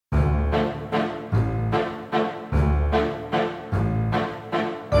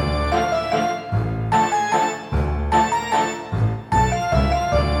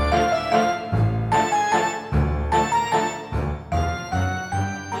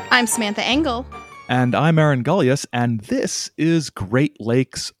I'm Samantha Engel. And I'm Aaron Gullius, and this is Great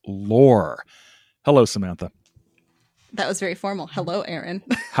Lakes Lore. Hello, Samantha. That was very formal. Hello, Aaron.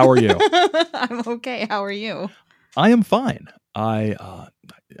 How are you? I'm okay. How are you? I am fine. I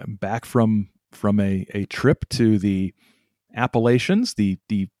am back from a trip to the Appalachians, the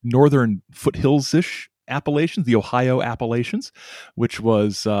northern foothills-ish Appalachians, the Ohio Appalachians, which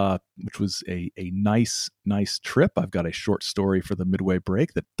was a nice trip. I've got a short story for the midway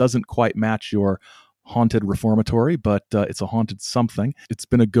break that doesn't quite match your haunted reformatory, but it's a haunted something. It's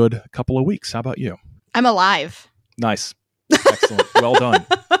been a good couple of weeks. How about you? I'm alive. Nice. Excellent. Well done.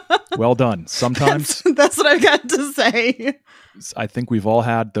 Well done. Sometimes that's what I've got to say. I think we've all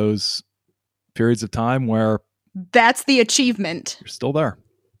had those periods of time where that's the achievement. You're still there.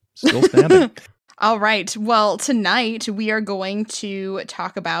 Still standing. All right. Well, tonight we are going to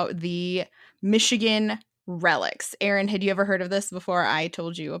talk about the Michigan relics. Aaron, had you ever heard of this before I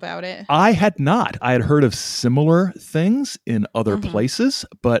told you about it? I had not. I had heard of similar things in other places,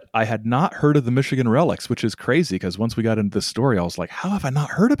 but I had not heard of the Michigan relics, which is crazy because once we got into this story, I was like, how have I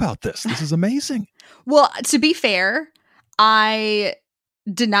not heard about this? This is amazing. Well, to be fair, I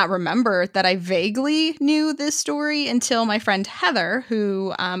did not remember that I vaguely knew this story until my friend Heather,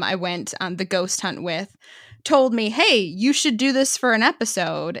 who I went on the ghost hunt with, told me, hey, you should do this for an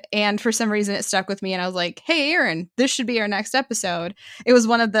episode. And for some reason it stuck with me and I was like, hey, Aaron, this should be our next episode. It was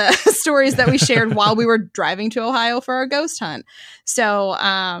one of the stories that we shared while we were driving to Ohio for our ghost hunt. So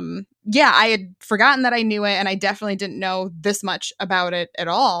yeah, I had forgotten that I knew it and I definitely didn't know this much about it at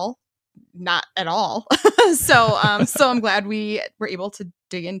all. Not at all. So I'm glad we were able to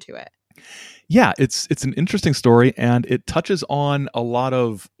dig into it. Yeah, it's an interesting story and it touches on a lot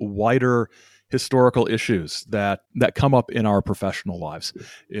of wider historical issues that come up in our professional lives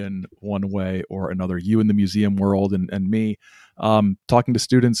in one way or another. You in the museum world and me talking to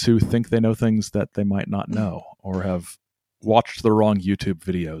students who think they know things that they might not know or have watched the wrong YouTube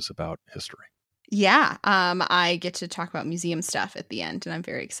videos about history. Yeah, I get to talk about museum stuff at the end, and I'm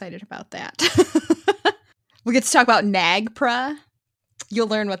very excited about that. We get to talk about NAGPRA. You'll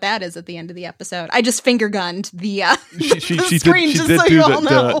learn what that is at the end of the episode. I just finger gunned the screen she just did so do you all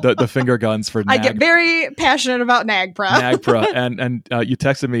know. the finger guns for NAG. I get very passionate about NAGPRA. NAGPRA, and you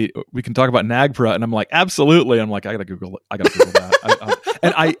texted me, we can talk about NAGPRA, and I'm like, absolutely. I'm like, I gotta Google that.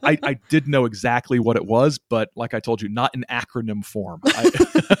 And I did know exactly what it was, but like I told you, not in acronym form.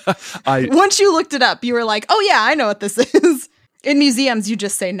 Once you looked it up, you were like, oh yeah, I know what this is. In museums, you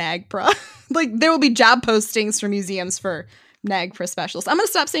just say NAGPRA. Like there will be job postings for museums for NAGPRA specialists. I'm going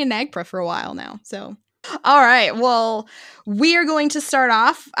to stop saying NAGPRA for a while now. So, all right. Well, we are going to start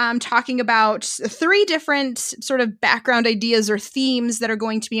off talking about 3 different sort of background ideas or themes that are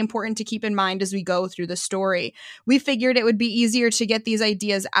going to be important to keep in mind as we go through the story. We figured it would be easier to get these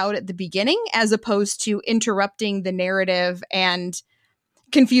ideas out at the beginning as opposed to interrupting the narrative and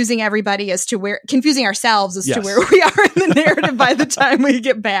confusing everybody confusing ourselves as to where we are in the narrative by the time we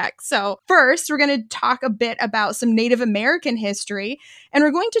get back. So first, we're going to talk a bit about some Native American history, and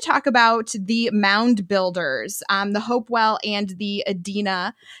we're going to talk about the mound builders. The Hopewell and the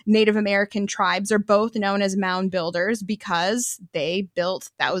Adena Native American tribes are both known as mound builders because they built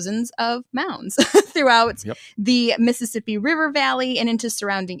thousands of mounds throughout the Mississippi River Valley and into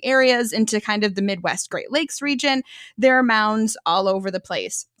surrounding areas, into kind of the Midwest Great Lakes region. There are mounds all over the place.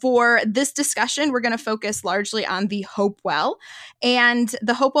 For this discussion, we're going to focus largely on the Hopewell, and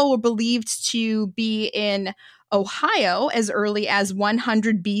the Hopewell were believed to be in Ohio as early as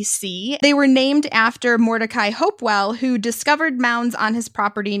 100 BC. They were named after Mordecai Hopewell, who discovered mounds on his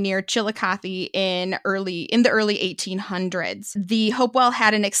property near Chillicothe in the early 1800s. The Hopewell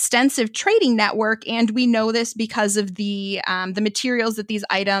had an extensive trading network, and we know this because of the materials that these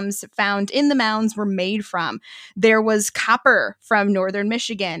items found in the mounds were made from. There was copper from northern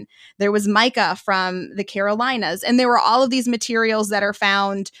Michigan. There was mica from the Carolinas, and there were all of these materials that are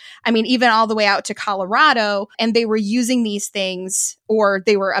found, even all the way out to Colorado. And they were using these things, or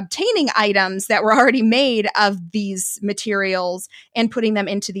they were obtaining items that were already made of these materials and putting them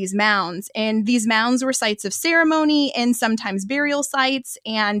into these mounds. And these mounds were sites of ceremony and sometimes burial sites,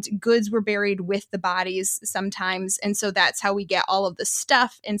 and goods were buried with the bodies sometimes. And so that's how we get all of the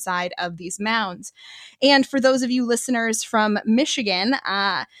stuff inside of these mounds. And for those of you listeners from Michigan,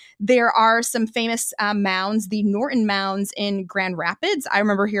 there are some famous mounds, the Norton Mounds in Grand Rapids. I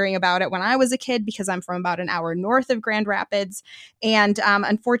remember hearing about it when I was a kid because I'm from about an hour north of Grand Rapids. And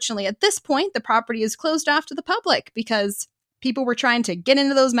unfortunately, at this point, the property is closed off to the public because people were trying to get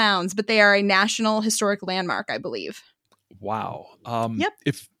into those mounds, but they are a National Historic Landmark, I believe. Wow. Yep.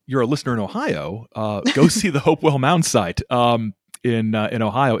 If you're a listener in Ohio, go see the Hopewell Mound site. in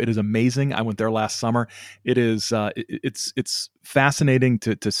Ohio. It is amazing. I went there last summer. It is it's fascinating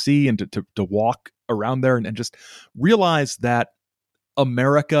to see and to walk around there and just realize that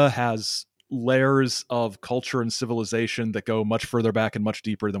America has layers of culture and civilization that go much further back and much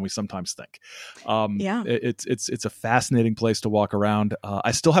deeper than we sometimes think. It's a fascinating place to walk around.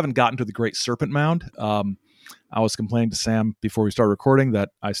 I still haven't gotten to the Great Serpent Mound. I was complaining to Sam before we started recording that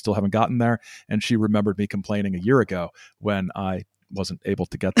I still haven't gotten there, and she remembered me complaining a year ago when I wasn't able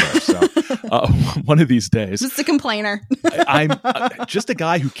to get there. So one of these days, just a complainer. I'm just a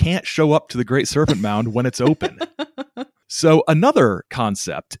guy who can't show up to the Great Serpent Mound when it's open. So another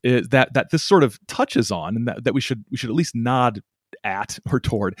concept is that this sort of touches on, and that we should at least nod at or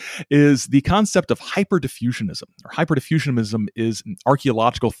toward, is the concept of hyperdiffusionism. Or hyperdiffusionism is an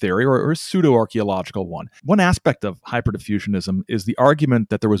archaeological theory or a pseudo-archaeological one. One aspect of hyperdiffusionism is the argument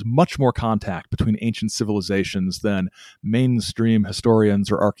that there was much more contact between ancient civilizations than mainstream historians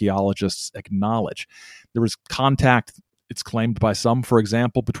or archaeologists acknowledge. There was contact, it's claimed by some, for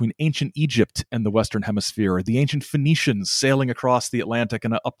example, between ancient Egypt and the Western Hemisphere, the ancient Phoenicians sailing across the Atlantic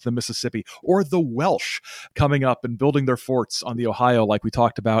and up the Mississippi, or the Welsh coming up and building their forts on the Ohio, like we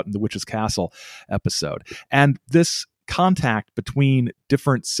talked about in the Witch's Castle episode. And this contact between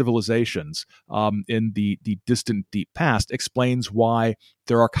different civilizations in the distant, deep past explains why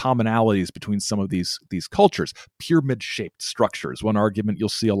there are commonalities between some of these cultures. Pyramid-shaped structures. One argument you'll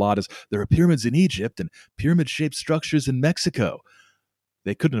see a lot is there are pyramids in Egypt and pyramid-shaped structures in Mexico.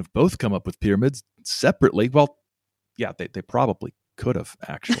 They couldn't have both come up with pyramids separately. Well, yeah, they probably could have,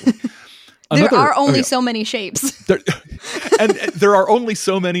 actually. There are only so many shapes. And there are only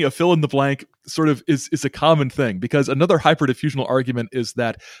so many. A fill in the blank sort of is a common thing, because another hyperdiffusional argument is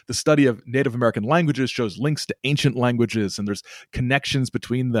that the study of Native American languages shows links to ancient languages and there's connections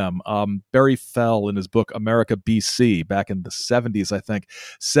between them. Barry Fell, in his book America BC, back in the 70s, I think,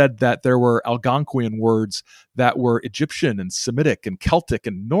 said that there were Algonquian words that were Egyptian and Semitic and Celtic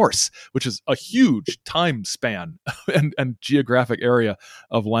and Norse, which is a huge time span and geographic area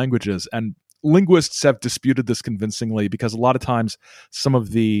of languages. And linguists have disputed this convincingly, because a lot of times some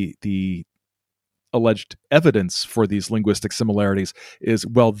of the alleged evidence for these linguistic similarities is,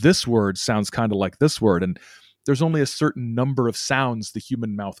 well, this word sounds kind of like this word, and there's only a certain number of sounds the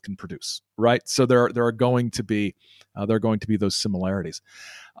human mouth can produce, right? So there are going to be those similarities,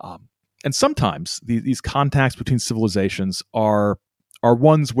 and sometimes these contacts between civilizations are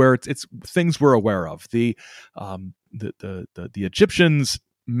ones where it's things we're aware of. The Egyptians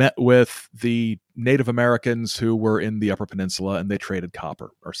met with the Native Americans who were in the Upper Peninsula and they traded copper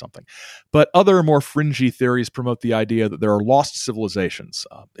or something. But other more fringy theories promote the idea that there are lost civilizations,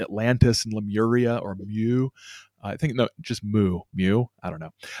 Atlantis and Lemuria or Mu. I think, no, just Mu, I don't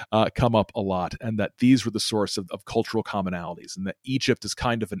know, come up a lot, and that these were the source of cultural commonalities, and that Egypt is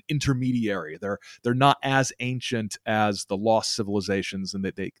kind of an intermediary. They're not as ancient as the lost civilizations, and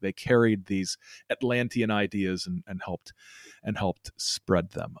that they carried these Atlantean ideas and helped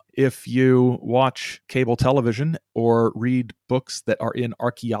spread them. If you watch cable television or read books that are in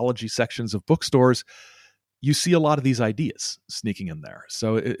archaeology sections of bookstores, you see a lot of these ideas sneaking in there.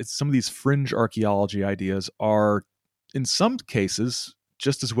 So it's some of these fringe archaeology ideas are, in some cases,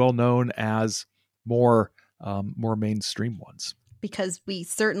 just as well known as more mainstream ones. Because we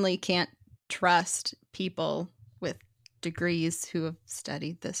certainly can't trust people with degrees who have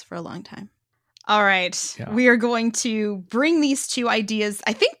studied this for a long time. All right. Yeah. We are going to bring these two ideas,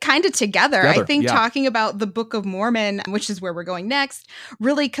 I think, kind of together. I think talking about the Book of Mormon, which is where we're going next,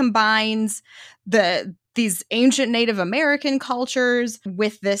 really combines these ancient Native American cultures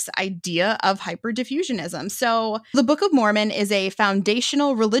with this idea of hyperdiffusionism. So the Book of Mormon is a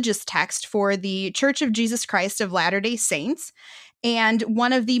foundational religious text for the Church of Jesus Christ of Latter-day Saints and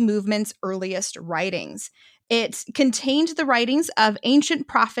one of the movement's earliest writings. It contained the writings of ancient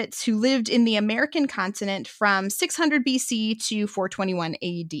prophets who lived in the American continent from 600 BC to 421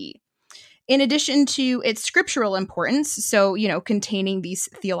 AD. In addition to its scriptural importance, so, containing these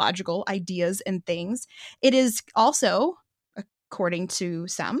theological ideas and things, it is also, according to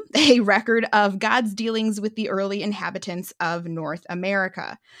some, a record of God's dealings with the early inhabitants of North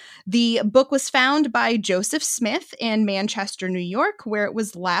America. The book was found by Joseph Smith in Manchester, New York, where it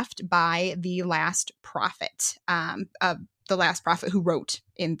was left by the last prophet, who wrote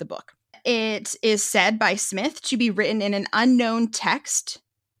in the book. It is said by Smith to be written in an unknown text,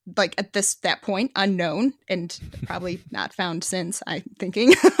 like at that point, unknown, and probably not found since, I'm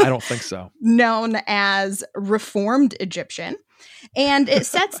thinking. I don't think so. Known as Reformed Egyptian. And it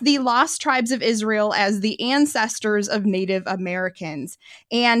sets the lost tribes of Israel as the ancestors of Native Americans.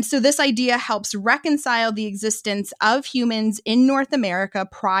 And so this idea helps reconcile the existence of humans in North America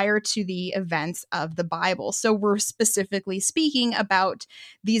prior to the events of the Bible. So we're specifically speaking about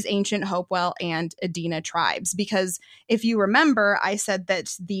these ancient Hopewell and Adena tribes, because if you remember, I said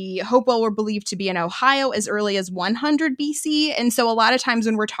that the Hopewell were believed to be in Ohio as early as 100 BC. And so a lot of times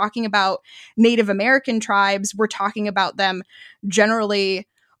when we're talking about Native American tribes, we're talking about them generally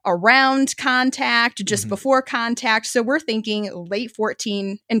around contact, just before contact. So we're thinking late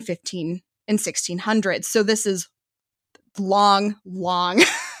 14 and 15 and 1600s. So this is long,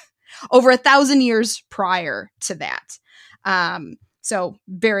 over 1,000 years prior to that. So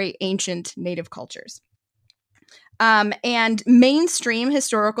very ancient native cultures. And mainstream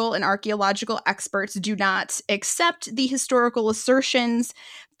historical and archaeological experts do not accept the historical assertions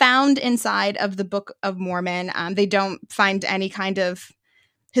found inside of the Book of Mormon. They don't find any kind of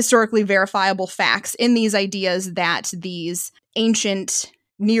historically verifiable facts in these ideas that these ancient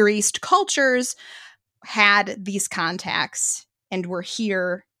Near East cultures had these contacts and were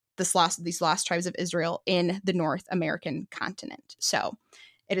here, these lost tribes of Israel in the North American continent. So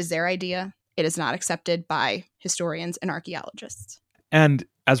it is their idea. It is not accepted by historians and archaeologists. And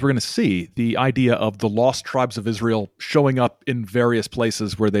as we're going to see, the idea of the lost tribes of Israel showing up in various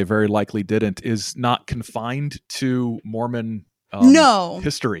places where they very likely didn't is not confined to Mormon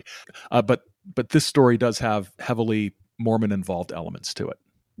history. But this story does have heavily Mormon-involved elements to it.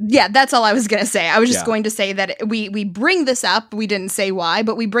 Yeah, that's all I was going to say. I was just going to say that we bring this up. We didn't say why,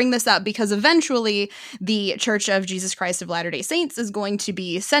 but we bring this up because eventually the Church of Jesus Christ of Latter-day Saints is going to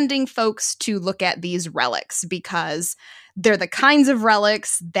be sending folks to look at these relics, because they're the kinds of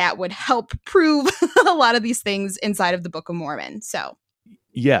relics that would help prove a lot of these things inside of the Book of Mormon. So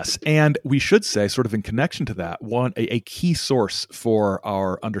yes, and we should say, sort of in connection to that, a key source for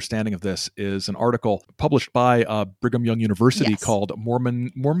our understanding of this is an article published by Brigham Young University called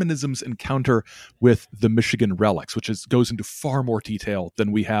Mormonism's Encounter with the Michigan Relics, which goes into far more detail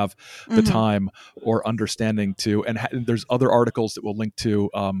than we have the time or understanding to. And there's other articles that we'll link to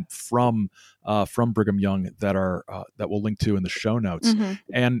from Brigham Young that we'll link to in the show notes.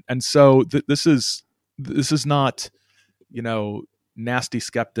 And so this is not, nasty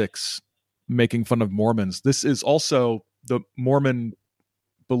skeptics making fun of Mormons. This is also the Mormon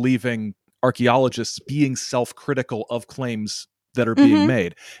believing archaeologists being self-critical of claims that are being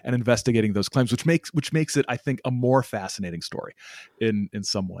made and investigating those claims, which makes it, I think, a more fascinating story in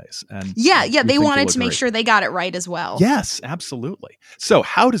some ways. And they wanted to make sure they got it right as well. Yes, absolutely. So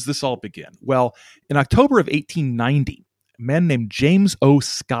how does this all begin? Well, in October of 1890, a man named James O.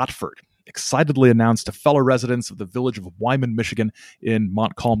 Scotford excitedly announced to fellow residents of the village of Wyman, Michigan in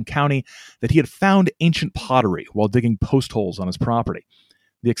Montcalm County that he had found ancient pottery while digging post holes on his property.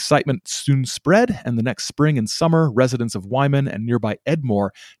 The excitement soon spread, and the next spring and summer, residents of Wyman and nearby Edmore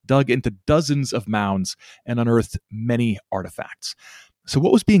dug into dozens of mounds and unearthed many artifacts. So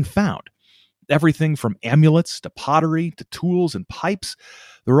what was being found? Everything from amulets to pottery to tools and pipes.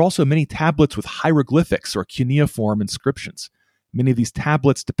 There were also many tablets with hieroglyphics or cuneiform inscriptions. Many of these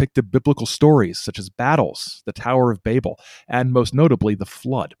tablets depicted biblical stories such as battles, the Tower of Babel, and most notably, the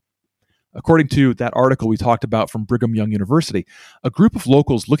Flood. According to that article we talked about from Brigham Young University, a group of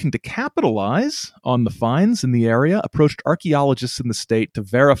locals looking to capitalize on the finds in the area approached archaeologists in the state to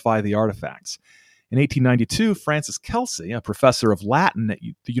verify the artifacts. In 1892, Francis Kelsey, a professor of Latin at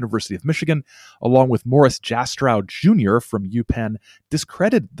the University of Michigan, along with Morris Jastrow Jr. from UPenn,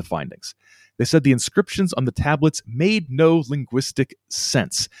 discredited the findings. They said the inscriptions on the tablets made no linguistic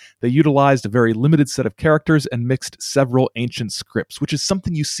sense. They utilized a very limited set of characters and mixed several ancient scripts, which is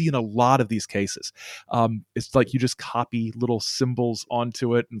something you see in a lot of these cases. It's like you just copy little symbols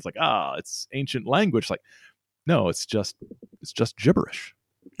onto it, and it's like, it's ancient language. Like, no, it's just gibberish.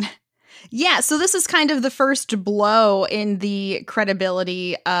 Yeah, so this is kind of the first blow in the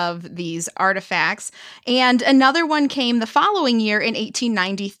credibility of these artifacts. And another one came the following year in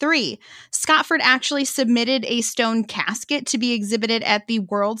 1893. Scotford actually submitted a stone casket to be exhibited at the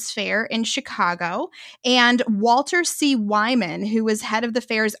World's Fair in Chicago. And Walter C. Wyman, who was head of the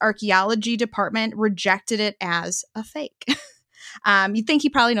fair's archaeology department, rejected it as a fake. You'd think he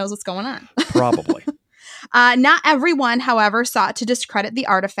probably knows what's going on. Probably. Not everyone, however, sought to discredit the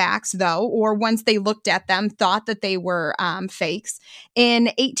artifacts, though, or once they looked at them, thought that they were fakes. In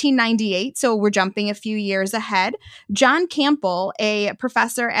 1898, so we're jumping a few years ahead, John Campbell, a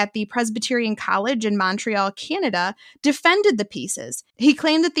professor at the Presbyterian College in Montreal, Canada, defended the pieces. He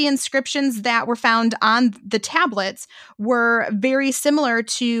claimed that the inscriptions that were found on the tablets were very similar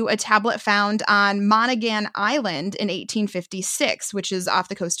to a tablet found on Monaghan Island in 1856, which is off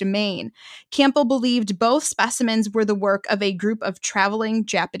the coast of Maine. Campbell believed both specimens were the work of a group of traveling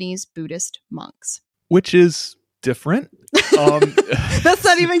Japanese Buddhist monks. Which is different. That's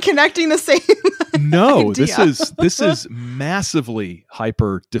not even connecting the same No, idea. this is massively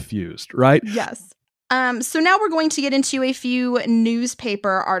hyper diffused, right? Yes. So now we're going to get into a few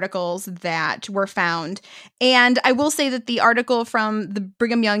newspaper articles that were found. And I will say that the article from the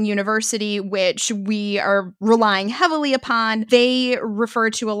Brigham Young University, which we are relying heavily upon, they refer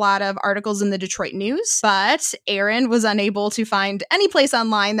to a lot of articles in the Detroit News. But Aaron was unable to find any place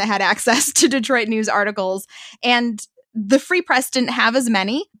online that had access to Detroit News articles. And the Free Press didn't have as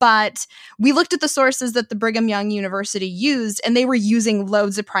many, but we looked at the sources that the Brigham Young University used, and they were using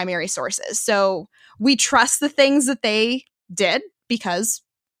loads of primary sources. So we trust the things that they did because,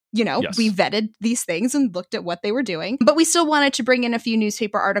 Yes. we vetted these things and looked at what they were doing. But we still wanted to bring in a few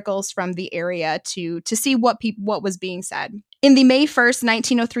newspaper articles from the area to see what was being said. In the May 1st,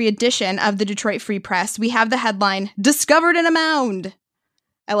 1903 edition of the Detroit Free Press, we have the headline, "Discovered in a Mound."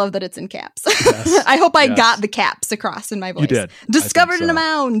 I love that it's in caps. Yes. I hope I got the caps across in my voice. You did. Discovered in a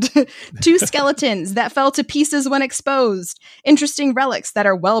mound. 2 skeletons that fell to pieces when exposed. Interesting relics that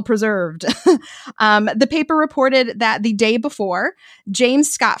are well preserved. The paper reported that the day before,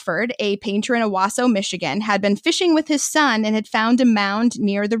 James Scotford, a painter in Owasso, Michigan, had been fishing with his son and had found a mound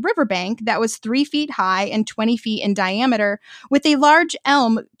near the riverbank that was 3 feet high and 20 feet in diameter, with a large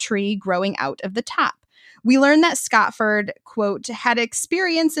elm tree growing out of the top. We learned that Scotford, quote, had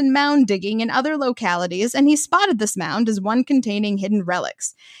experience in mound digging in other localities, and he spotted this mound as one containing hidden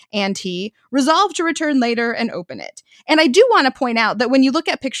relics. And he resolved to return later and open it. And I do want to point out that when you look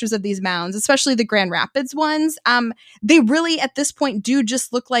at pictures of these mounds, especially the Grand Rapids ones, they really, at this point, do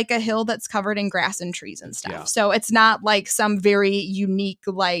just look like a hill that's covered in grass and trees and stuff. Yeah. So it's not like some very unique,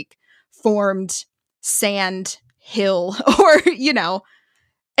 formed sand hill or,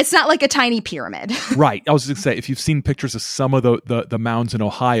 it's not like a tiny pyramid. Right. I was going to say, if you've seen pictures of some of the mounds in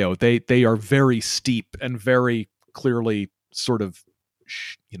Ohio, they are very steep and very clearly sort of,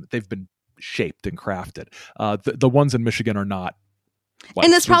 they've been shaped and crafted. The ones in Michigan are not.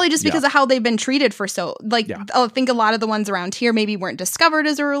 And that's probably just because of how they've been treated for I think a lot of the ones around here maybe weren't discovered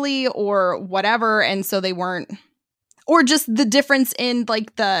as early or whatever. And so they weren't, or just the difference in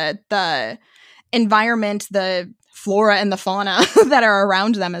the environment, the flora and the fauna that are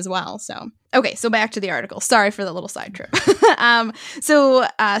around them as well. So, okay, so back to the article. Sorry for the little side trip. So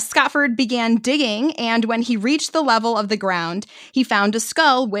Scotford began digging, and when he reached the level of the ground, he found a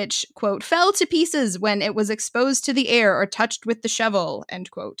skull which, quote, fell to pieces when it was exposed to the air or touched with the shovel, end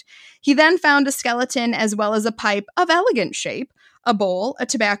quote. He then found a skeleton as well as a pipe of elegant shape, a bowl, a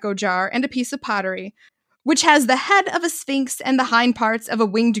tobacco jar, and a piece of pottery, which has the head of a sphinx and the hind parts of a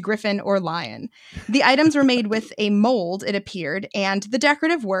winged griffin or lion. The items were made with a mold, it appeared, and the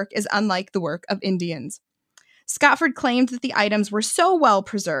decorative work is unlike the work of Indians. Scotford claimed that the items were so well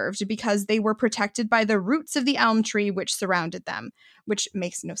preserved because they were protected by the roots of the elm tree which surrounded them, which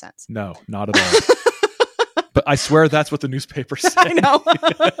makes no sense. No, not at all. But I swear that's what the newspaper said. I know.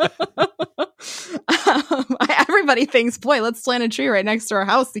 Everybody thinks, boy, let's plant a tree right next to our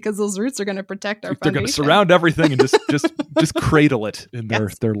house because those roots are going to protect our They're foundation. going to surround everything and just cradle it in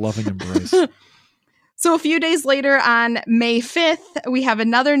their loving embrace. So a few days later, on May 5th, we have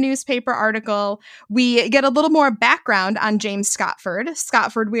another newspaper article. We get a little more background on James Scotford.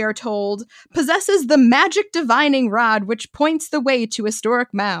 Scotford, we are told, possesses the magic divining rod which points the way to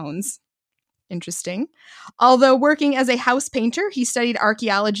historic mounds. Interesting. Although working as a house painter, he studied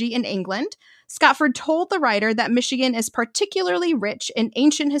archaeology in England. Scotford told the writer that Michigan is particularly rich in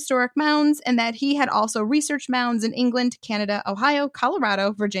ancient historic mounds and that he had also researched mounds in England, Canada, Ohio,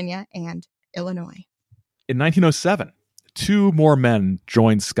 Colorado, Virginia, and Illinois. In 1907, 2 more men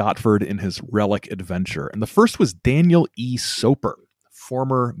joined Scotford in his relic adventure, and the first was Daniel E. Soper,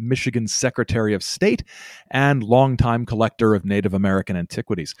 former Michigan Secretary of State and longtime collector of Native American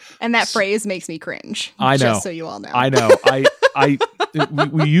antiquities. And that phrase makes me cringe. I know. Just so you all know. I know.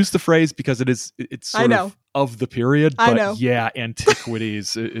 We use the phrase because it's sort of of the period, I but know. yeah,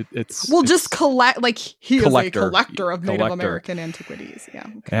 antiquities. It's just collect. Like he is a collector of Native collector. American antiquities. Yeah,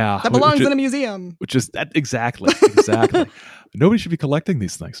 okay. Yeah, that belongs in a museum. Which is exactly. Nobody should be collecting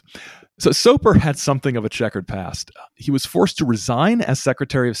these things. So Soper had something of a checkered past. He was forced to resign as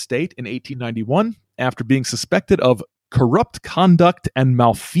Secretary of State in 1891 after being suspected of corrupt conduct and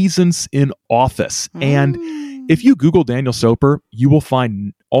malfeasance in office. And if you Google Daniel Soper, you will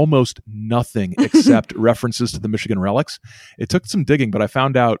find almost nothing except references to the Michigan relics. It took some digging, but I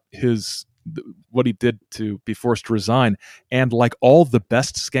found out what he did to be forced to resign. And like all the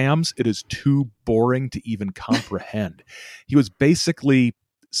best scams, it is too boring to even comprehend. He was basically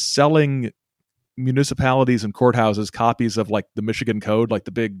selling municipalities and courthouses copies of like the Michigan Code, like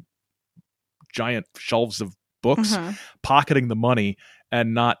the big giant shelves of books, pocketing the money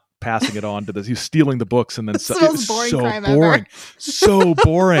and not passing it on to this. He was stealing the books and then it was so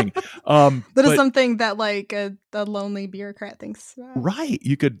boring. That is something that like a lonely bureaucrat thinks about. Right.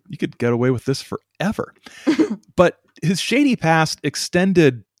 You could get away with this forever. But his shady past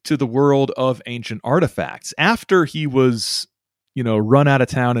extended to the world of ancient artifacts. After he was run out of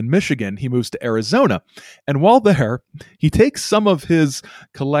town in Michigan, he moves to Arizona. And while there, he takes some of his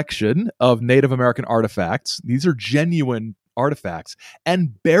collection of Native American artifacts, these are genuine artifacts,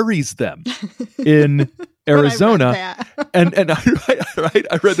 and buries them in Arizona. and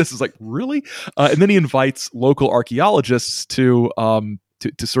I read this as like, really? And then he invites local archaeologists to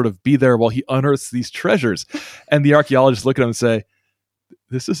sort of be there while he unearths these treasures. And the archaeologists look at him and say,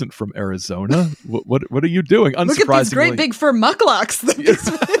 this isn't from Arizona. What are you doing? Unsurprisingly, look at these great big fur muclucks that these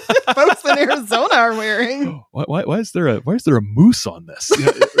folks in Arizona are wearing. Why is there a moose on this?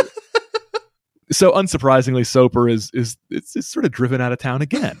 So unsurprisingly, Soper is sort of driven out of town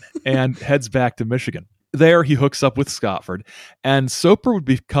again and heads back to Michigan. There, he hooks up with Scotford, and Soper would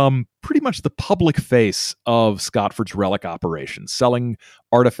become pretty much the public face of Scotford's relic operations, selling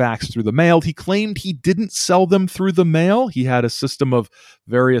artifacts through the mail. He claimed he didn't sell them through the mail. He had a system of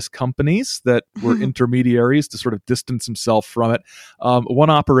various companies that were intermediaries to sort of distance himself from it. One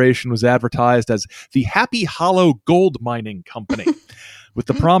operation was advertised as the Happy Hollow Gold Mining Company. With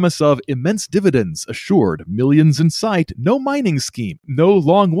the promise of immense dividends assured, millions in sight, no mining scheme, no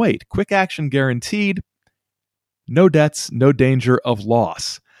long wait, quick action guaranteed, no debts, no danger of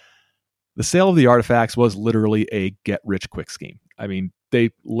loss. The sale of the artifacts was literally a get-rich-quick scheme. I mean,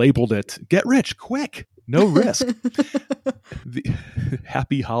 they labeled it, get rich, quick, no risk. The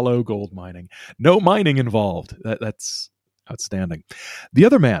Happy Hollow Gold Mining. No mining involved. That's outstanding. The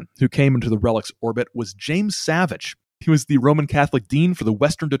other man who came into the relic's orbit was James Savage. He was the Roman Catholic dean for the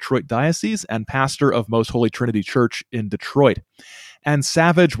Western Detroit Diocese and pastor of Most Holy Trinity Church in Detroit. And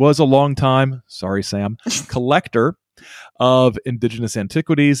Savage was a long-time, sorry Sam, collector of indigenous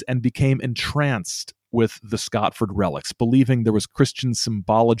antiquities and became entranced with the Scotford relics, believing there was Christian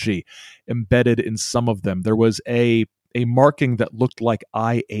symbology embedded in some of them. There was a marking that looked like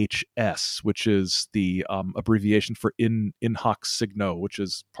IHS, which is the abbreviation for in hoc signo, which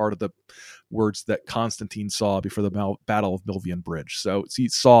is part of the words that Constantine saw before the Battle of Milvian Bridge. So he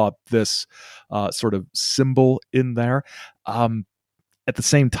saw this sort of symbol in there. At the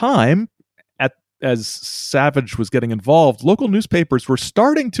same time, as Savage was getting involved, local newspapers were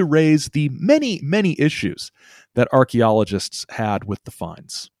starting to raise the many, many issues that archaeologists had with the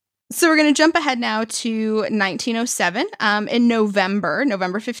finds. So we're going to jump ahead now to 1907. In November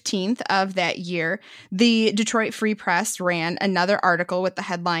 15th of that year, the Detroit Free Press ran another article with the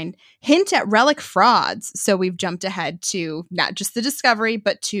headline, Hint at Relic Frauds. So we've jumped ahead to not just the discovery,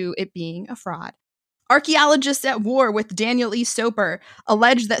 but to it being a fraud. Archaeologists at war with Daniel E. Soper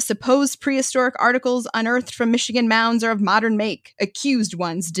allege that supposed prehistoric articles unearthed from Michigan mounds are of modern make. Accused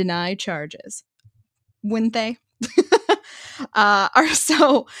ones deny charges. Wouldn't they?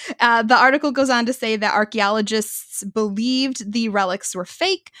 The article goes on to say that archaeologists believed the relics were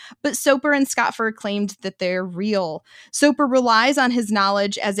fake, but Soper and Scotford claimed that they're real. Soper relies on his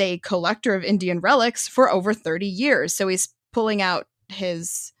knowledge as a collector of Indian relics for over 30 years, so he's pulling out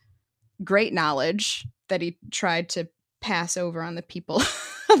his great knowledge that he tried to pass over on the people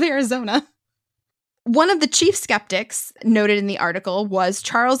of Arizona. One of the chief skeptics noted in the article was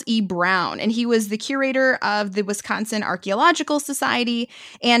Charles E. Brown, and he was the curator of the Wisconsin Archaeological Society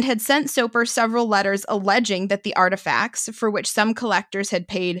and had sent Soper several letters alleging that the artifacts, for which some collectors had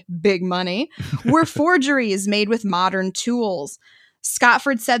paid big money, were forgeries made with modern tools.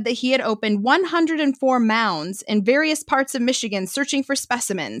 Scotford said that he had opened 104 mounds in various parts of Michigan searching for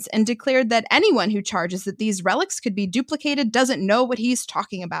specimens, and declared that anyone who charges that these relics could be duplicated doesn't know what he's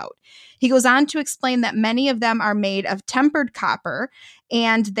talking about. He goes on to explain that many of them are made of tempered copper,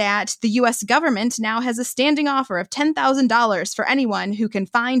 and that the U.S. government now has a standing offer of $10,000 for anyone who can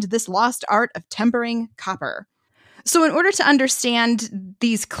find this lost art of tempering copper. So in order to understand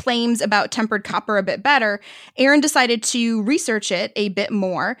these claims about tempered copper a bit better, Aaron decided to research it a bit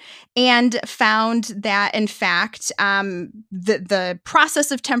more and found that, in fact, the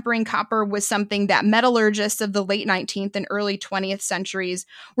process of tempering copper was something that metallurgists of the late 19th and early 20th centuries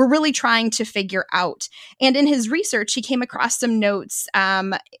were really trying to figure out. And in his research, he came across some notes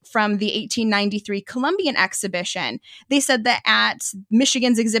from the 1893 Columbian exhibition. They said that at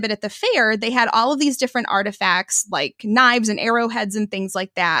Michigan's exhibit at the fair, they had all of these different artifacts like knives and arrowheads and things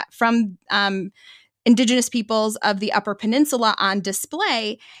like that from indigenous peoples of the Upper Peninsula on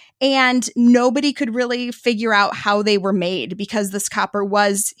display. And nobody could really figure out how they were made because this copper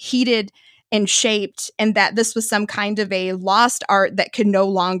was heated and shaped, and that this was some kind of a lost art that could no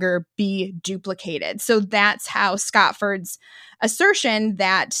longer be duplicated. So that's how Scotford's assertion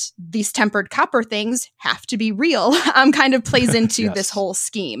that these tempered copper things have to be real kind of plays into Yes. this whole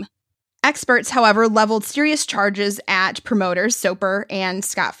scheme. Experts, however, leveled serious charges at promoters Soper and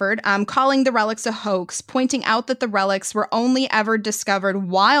Scotford, calling the relics a hoax, pointing out that the relics were only ever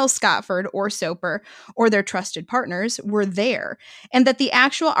discovered while Scotford or Soper or their trusted partners were there, and that the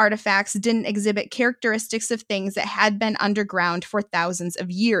actual artifacts didn't exhibit characteristics of things that had been underground for thousands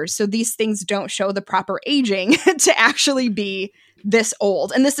of years. So these things don't show the proper aging to actually be this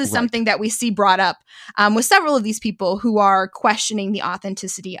old. And this is something that we see brought up with several of these people who are questioning the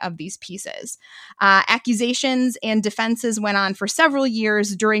authenticity of these pieces. Accusations and defenses went on for several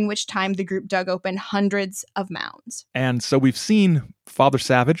years, during which time the group dug open hundreds of mounds. And so we've seen Father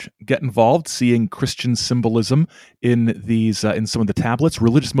Savage get involved, seeing Christian symbolism in these in some of the tablets.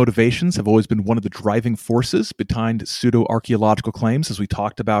 Religious motivations have always been one of the driving forces behind pseudo-archaeological claims, as we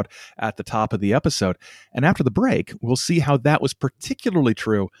talked about at the top of the episode. And after the break, we'll see how that was particularly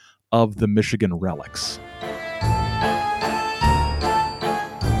true of the Michigan relics.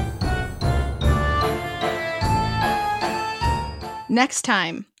 Next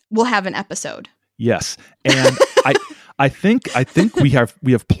time, we'll have an episode. Yes, and I think we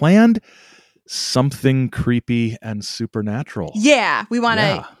have planned something creepy and supernatural. Yeah, we want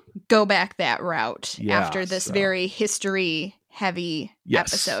to go back that route after this so. Very history heavy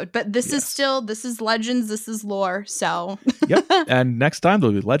episode. But this is legends, this is lore. So Yep. And next time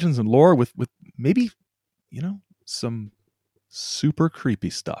there'll be legends and lore with maybe, some super creepy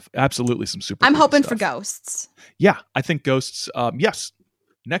stuff. Absolutely some super I'm creepy hoping stuff. for ghosts. Yeah, I think ghosts, yes.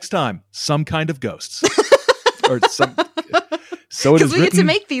 Next time, some kind of ghosts. Or some. So it is written. Because we get to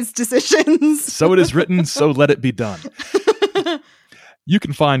make these decisions. So it is written, so let it be done. You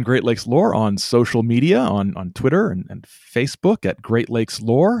can find Great Lakes Lore on social media, on Twitter and Facebook at Great Lakes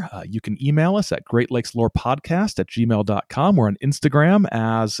Lore. You can email us at greatlakesLorePodcast@gmail.com. We're on Instagram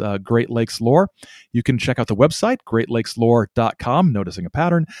as Great Lakes Lore. You can check out the website, greatlakesLore.com. Noticing a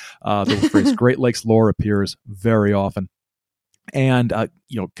pattern. The phrase Great Lakes Lore appears very often. And,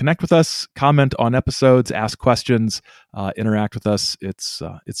 connect with us, comment on episodes, ask questions, interact with us. It's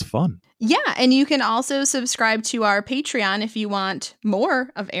fun. Yeah, and you can also subscribe to our Patreon if you want more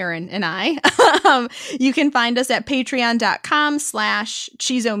of Aaron and I. You can find us at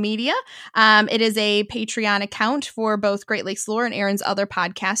patreon.com/ChizoMedia. It is a Patreon account for both Great Lakes Lore and Aaron's other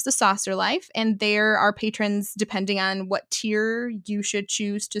podcast, The Saucer Life. And there are patrons, depending on what tier you should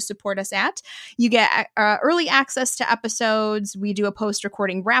choose to support us at. You get early access to episodes. We do a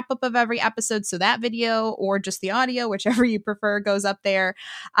post-recording wrap-up of every episode, so that video or just the audio, whichever you prefer, goes up there.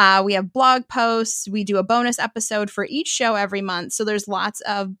 We have blog posts. We do a bonus episode for each show every month. So there's lots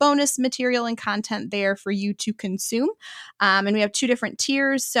of bonus material and content there for you to consume. And we have 2 different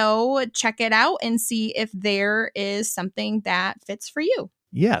tiers. So check it out and see if there is something that fits for you.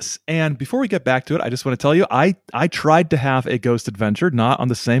 Yes. And before we get back to it, I just want to tell you, I tried to have a ghost adventure, not on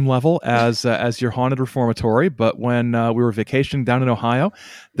the same level as your haunted reformatory, but when we were vacationing down in Ohio,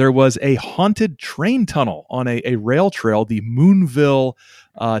 there was a haunted train tunnel on a rail trail, the Moonville,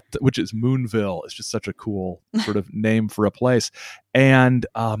 which is Moonville. It's just such a cool sort of name for a place. And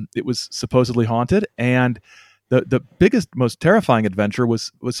it was supposedly haunted. And the biggest, most terrifying adventure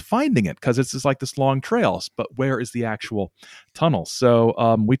was finding it, because it's just like this long trail, but where is the actual tunnel?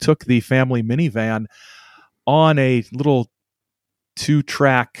 So we took the family minivan on a little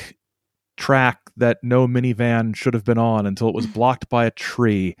 2-track track that no minivan should have been on until it was blocked by a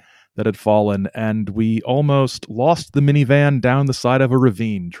tree that had fallen, and we almost lost the minivan down the side of a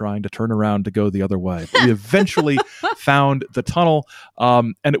ravine trying to turn around to go the other way. But we eventually found the tunnel,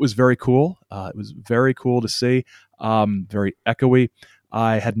 and it was very cool. It was very cool to see, very echoey.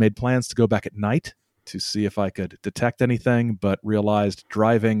 I had made plans to go back at night to see if I could detect anything, but realized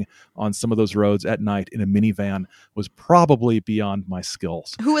driving on some of those roads at night in a minivan was probably beyond my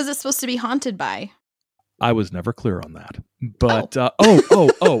skills. Who was it supposed to be haunted by? I was never clear on that. But,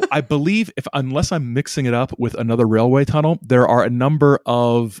 I believe unless I'm mixing it up with another railway tunnel, there are a number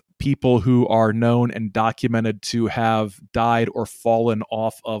of people who are known and documented to have died or fallen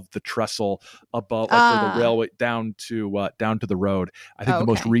off of the trestle above the railway down to the road. I think the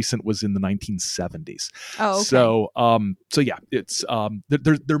most recent was in the 1970s. Oh, okay. So yeah, it's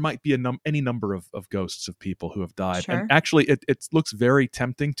there might be any number of ghosts of people who have died. Sure. And actually, it looks very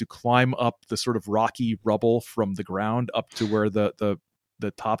tempting to climb up the sort of rocky rubble from the ground up to where the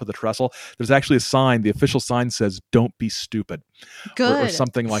top of the trestle. There's actually a sign. The official sign says, "Don't be stupid," or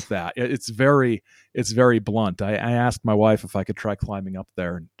something like that. It's very blunt. I asked my wife if I could try climbing up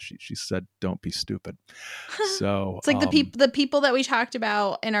there, and she said, "Don't be stupid." So it's like the people that we talked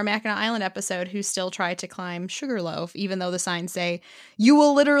about in our Mackinac Island episode who still try to climb Sugarloaf, even though the signs say you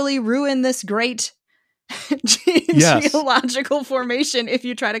will literally ruin this great geological formation if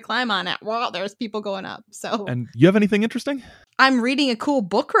you try to climb on it. Well, there's people going up. So, and you have anything interesting? I'm reading a cool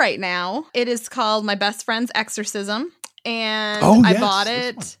book right now. It is called My Best Friend's Exorcism, and I bought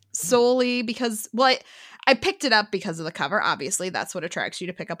it solely because I picked it up because of the cover. Obviously, that's what attracts you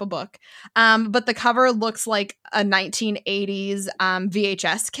to pick up a book. But the cover looks like a 1980s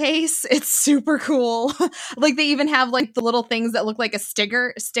VHS case. It's super cool. Like they even have like the little things that look like a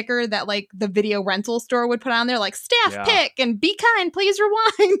sticker that like the video rental store would put on there, like staff pick and be kind, please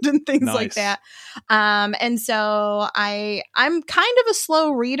rewind and things like that. And so I'm kind of a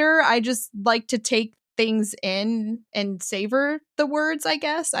slow reader. I just like to take things in and savor the words, I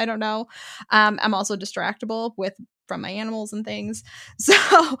guess. I don't know. I'm also distractible from my animals and things.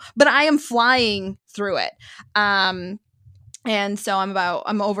 So, but I am flying through it. And so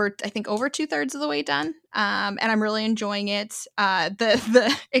I'm over 2/3 of the way done. And I'm really enjoying it.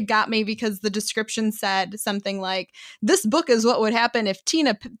 It got me because the description said something like, "This book is what would happen if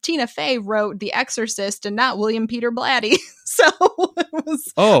Tina Fey wrote The Exorcist and not William Peter Blatty." So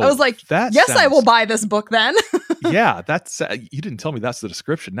I was like, yes, I will buy this book then. Yeah, that's you didn't tell me that's the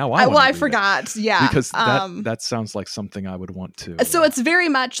description. Now I forgot. Yeah, because that sounds like something I would want to. So it's very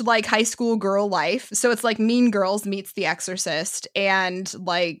much like high school girl life. So it's like Mean Girls meets The Exorcist, and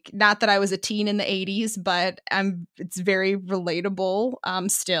like not that I was a teen in the 80s, but it's very relatable.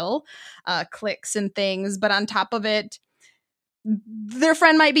 Still, cliques and things, but on top of it, their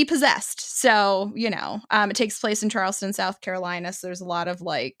friend might be possessed. So, it takes place in Charleston, South Carolina. So there's a lot of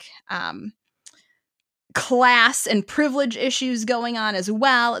like class and privilege issues going on as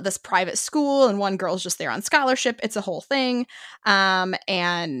well at this private school. And one girl's just there on scholarship. It's a whole thing.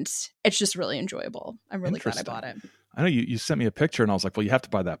 And it's just really enjoyable. I'm really glad I bought it. I know you sent me a picture and I was like, well, you have to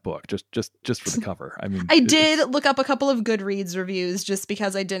buy that book just for the cover. I mean, I did look up a couple of Goodreads reviews just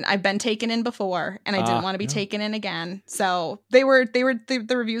because I've been taken in before and I didn't want to be taken in again. So the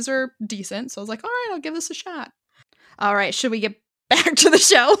reviews are decent. So I was like, all right, I'll give this a shot. All right. Should we get back to the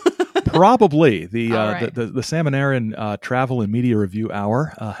show? Probably. The Sam and Aaron Travel and Media Review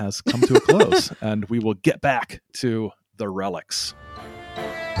Hour has come to a close and we will get back to the relics.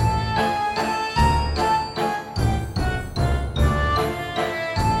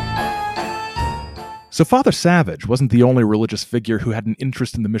 So Father Savage wasn't the only religious figure who had an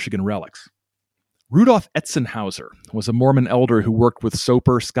interest in the Michigan relics. Rudolf Etzenhauser was a Mormon elder who worked with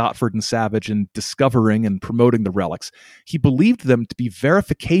Soper, Scotford, and Savage in discovering and promoting the relics. He believed them to be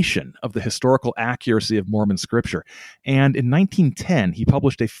verification of the historical accuracy of Mormon scripture. And in 1910, he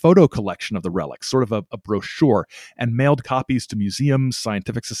published a photo collection of the relics, sort of a brochure, and mailed copies to museums,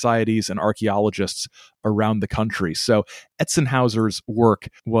 scientific societies, and archaeologists around the country. So Etzenhauser's work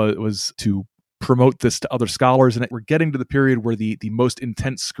was to promote this to other scholars, and we're getting to the period where the most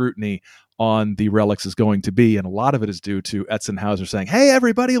intense scrutiny on the relics is going to be, and a lot of it is due to Etzenhauser saying, "Hey,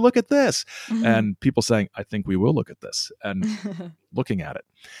 everybody, look at this," and people saying, "I think we will look at this," and looking at it.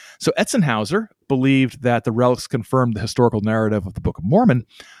 So Etzenhauser believed that the relics confirmed the historical narrative of the Book of Mormon.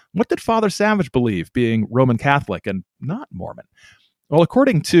 What did Father Savage believe, being Roman Catholic and not Mormon? Well,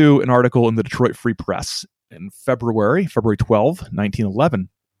 according to an article in the Detroit Free Press in February 12, 1911,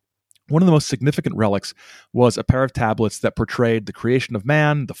 one of the most significant relics was a pair of tablets that portrayed the creation of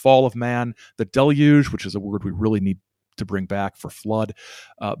man, the fall of man, the deluge, which is a word we really need to bring back for flood,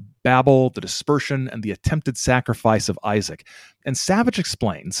 Babel, the dispersion, and the attempted sacrifice of Isaac. And Savage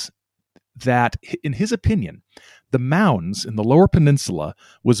explains that, in his opinion, the mounds in the Lower Peninsula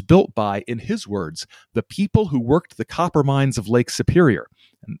was built by, in his words, the people who worked the copper mines of Lake Superior.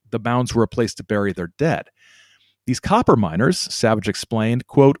 And the mounds were a place to bury their dead. These copper miners, Savage explained,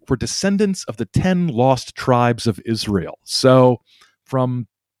 quote, were descendants of the 10 lost tribes of Israel. So from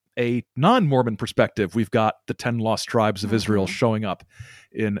a non-Mormon perspective, we've got the 10 lost tribes of Israel showing up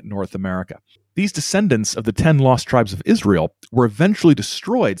in North America. These descendants of the 10 lost tribes of Israel were eventually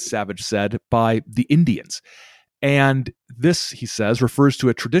destroyed, Savage said, by the Indians. And this, he says, refers to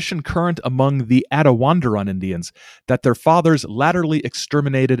a tradition current among the Attawandaron Indians that their fathers latterly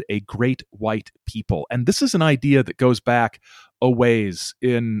exterminated a great white people. And this is an idea that goes back a ways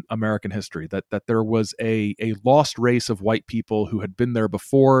in American history, that there was a lost race of white people who had been there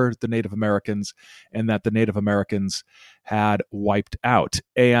before the Native Americans, and that the Native Americans had wiped out.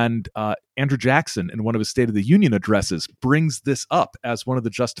 And Andrew Jackson, in one of his State of the Union addresses, brings this up as one of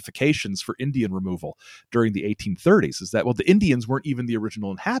the justifications for Indian removal during the 1830s, is that, well, the Indians weren't even the original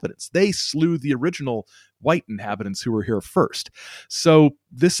inhabitants. They slew the original white inhabitants who were here first. So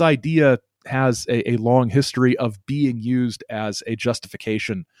this idea has a long history of being used as a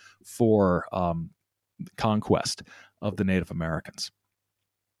justification for conquest of the Native Americans.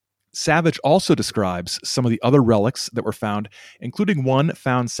 Savage also describes some of the other relics that were found, including one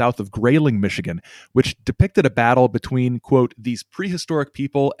found south of Grayling, Michigan, which depicted a battle between, quote, these prehistoric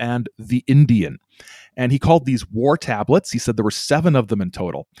people and the Indian. And he called these war tablets. He said there were 7 of them in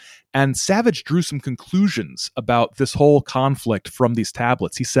total. And Savage drew some conclusions about this whole conflict from these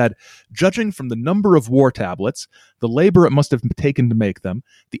tablets. He said, judging from the number of war tablets, the labor it must have taken to make them,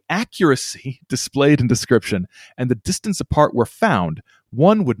 the accuracy displayed in description, and the distance apart were found,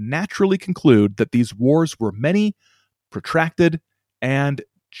 one would naturally conclude that these wars were many, protracted, and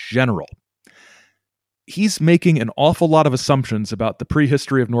general. He's making an awful lot of assumptions about the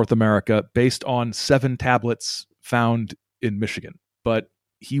prehistory of North America based on 7 tablets found in Michigan. But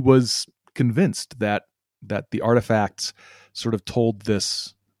he was convinced that the artifacts sort of told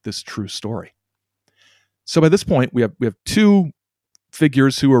this true story. So by this point, we have 2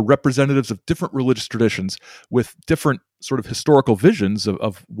 figures who are representatives of different religious traditions with different sort of historical visions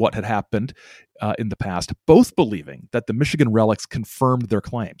of what had happened in the past, both believing that the Michigan relics confirmed their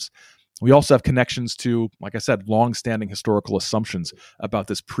claims. We also have connections to, like I said, long-standing historical assumptions about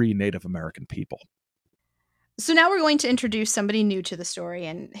this pre-Native American people. So now we're going to introduce somebody new to the story,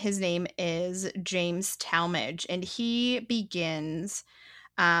 and his name is James Talmage, and he begins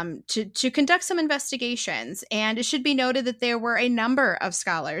to conduct some investigations. And it should be noted that there were a number of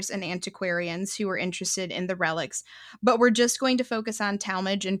scholars and antiquarians who were interested in the relics, but we're just going to focus on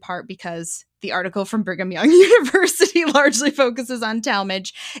Talmage in part because the article from Brigham Young University largely focuses on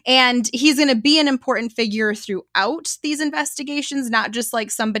Talmage, and he's going to be an important figure throughout these investigations, not just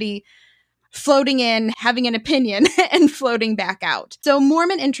like somebody floating in, having an opinion, and floating back out. So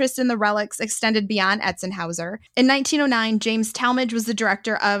Mormon interest in the relics extended beyond Etzenhauser. In 1909, James Talmage was the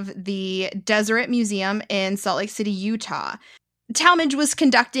director of the Deseret Museum in Salt Lake City, Utah. Talmage was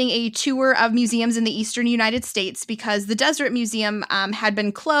conducting a tour of museums in the eastern United States because the Deseret Museum had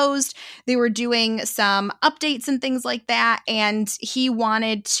been closed. They were doing some updates and things like that, and he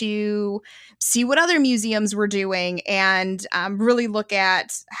wanted to see what other museums were doing and really look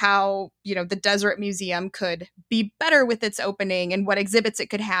at how, the Deseret Museum could be better with its opening and what exhibits it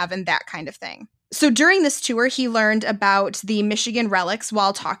could have and that kind of thing. So during this tour, he learned about the Michigan relics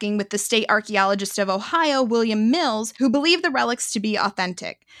while talking with the state archaeologist of Ohio, William Mills, who believed the relics to be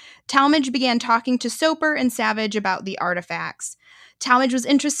authentic. Talmage began talking to Soper and Savage about the artifacts. Talmage was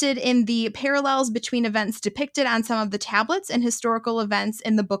interested in the parallels between events depicted on some of the tablets and historical events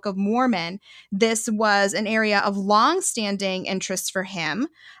in the Book of Mormon. This was an area of long-standing interest for him.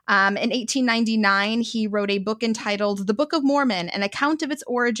 In 1899, he wrote a book entitled The Book of Mormon, an account of its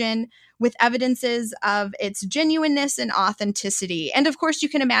origin with evidences of its genuineness and authenticity. And of course, you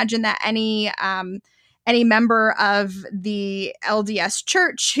can imagine that any member of the LDS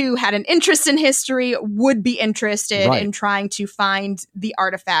Church who had an interest in history would be interested in trying to find the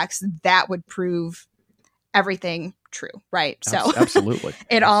artifacts that would prove everything true, right? So absolutely,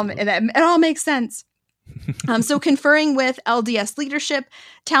 it all makes sense. So conferring with LDS leadership,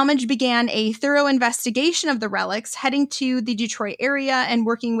 Talmage began a thorough investigation of the relics, heading to the Detroit area and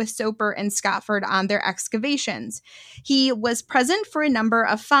working with Soper and Scotford on their excavations. He was present for a number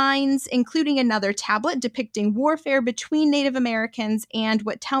of finds, including another tablet depicting warfare between Native Americans and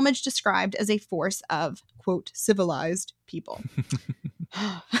what Talmage described as a force of, quote, civilized people.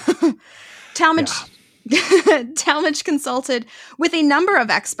 Talmage... Yeah. Talmadge consulted with a number of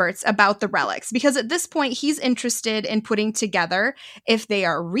experts about the relics because at this point he's interested in putting together, if they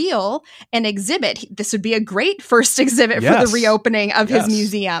are real, an exhibit. This would be a great first exhibit for the reopening of his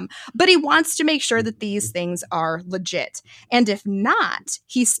museum. But he wants to make sure that these things are legit. And if not,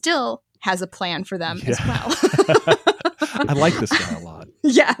 he still has a plan for them as well. I like this guy a lot.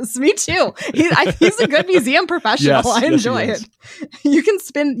 Yes, me too. He's a good museum professional. Yes, I enjoy it. You can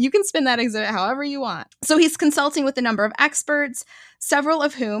spin that exhibit however you want. So he's consulting with a number of experts, several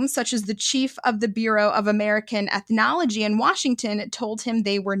of whom, such as the chief of the Bureau of American Ethnology in Washington, told him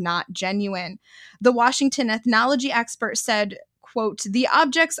they were not genuine. The Washington ethnology expert said, quote, "The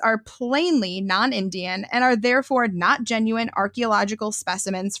objects are plainly non-Indian and are therefore not genuine archaeological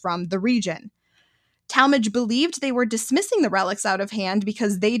specimens from the region." Talmadge believed they were dismissing the relics out of hand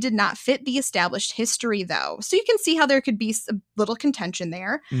because they did not fit the established history, though. So you can see how there could be a little contention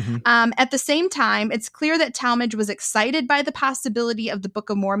there. Mm-hmm. At the same time, it's clear that Talmadge was excited by the possibility of the Book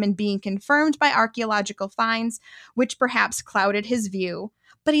of Mormon being confirmed by archaeological finds, which perhaps clouded his view.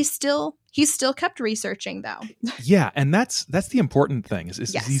 But he still kept researching, though. Yeah, and that's the important thing is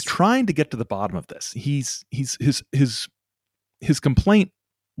yes. He's trying to get to the bottom of this. His complaint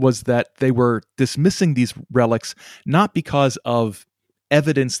was that they were dismissing these relics not because of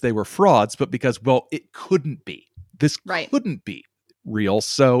evidence they were frauds, but because, well, it couldn't be. This couldn't be real,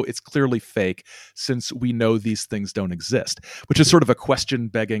 so it's clearly fake since we know these things don't exist, which is sort of a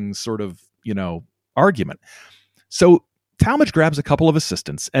question-begging sort of, argument. So Talmadge grabs a couple of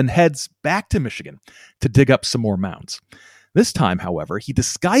assistants and heads back to Michigan to dig up some more mounds. This time, however, he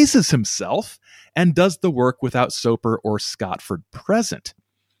disguises himself and does the work without Soper or Scotford present.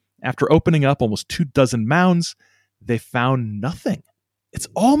 After opening up almost 24 mounds, they found nothing. It's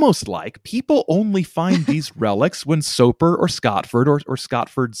almost like people only find these relics when Soper or Scotford or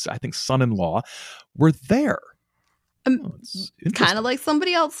Scotford's, I think, son-in-law were there. Kind of like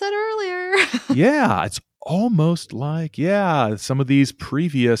somebody else said earlier. Yeah, it's almost like, some of these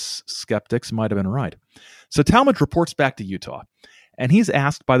previous skeptics might have been right. So Talmadge reports back to Utah. And he's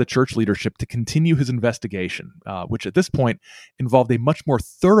asked by the church leadership to continue his investigation, which at this point involved a much more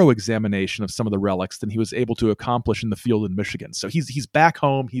thorough examination of some of the relics than he was able to accomplish in the field in Michigan. So he's back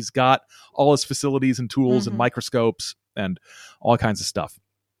home. He's got all his facilities and tools and microscopes and all kinds of stuff.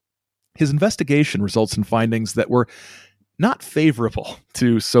 His investigation results in findings that were not favorable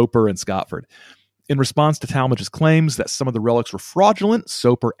to Soper and Scotford. In response to Talmadge's claims that some of the relics were fraudulent,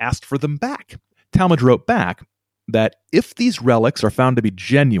 Soper asked for them back. Talmadge wrote back that if these relics are found to be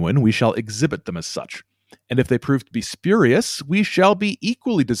genuine, we shall exhibit them as such. And if they prove to be spurious, we shall be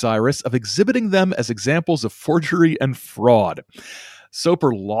equally desirous of exhibiting them as examples of forgery and fraud.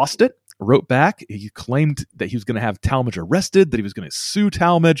 Soper lost it, wrote back. He claimed that he was going to have Talmadge arrested, that he was going to sue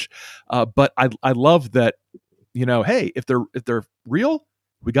Talmadge. But I love that, hey, if they're real,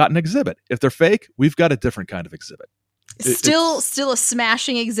 we got an exhibit. If they're fake, we've got a different kind of exhibit. Still a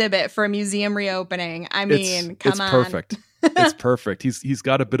smashing exhibit for a museum reopening. I mean, come on. It's perfect. It's perfect. He's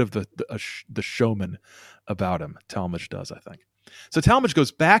got a bit of the showman about him. Talmadge does, I think. So Talmadge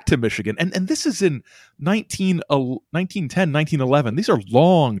goes back to Michigan, and this is in 1910, 1911. These are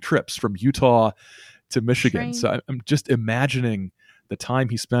long trips from Utah to Michigan. Train. So I'm just imagining the time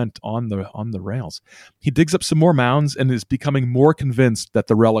he spent on the rails. He digs up some more mounds and is becoming more convinced that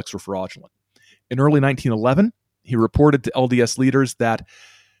the relics were fraudulent. In early 1911, he reported to LDS leaders that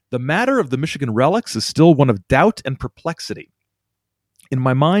the matter of the Michigan relics is still one of doubt and perplexity. In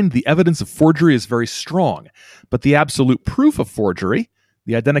my mind, the evidence of forgery is very strong, but the absolute proof of forgery,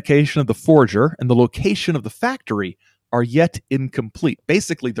 the identification of the forger, and the location of the factory are yet incomplete.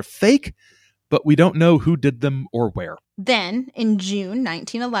 Basically, they're fake, but we don't know who did them or where. Then, in June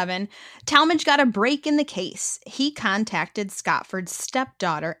 1911, Talmadge got a break in the case. He contacted Scotford's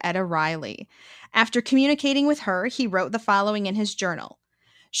stepdaughter, Etta Riley. After communicating with her, he wrote the following in his journal.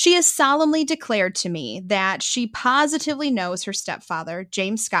 She has solemnly declared to me that she positively knows her stepfather,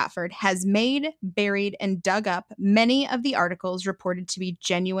 James Scotford, has made, buried, and dug up many of the articles reported to be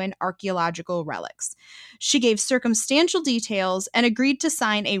genuine archaeological relics. She gave circumstantial details and agreed to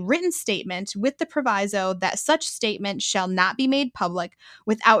sign a written statement with the proviso that such statement shall not be made public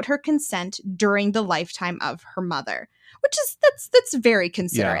without her consent during the lifetime of her mother. Which is, that's very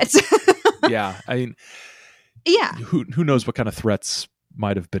considerate. Yeah. I mean, yeah. Who knows what kind of threats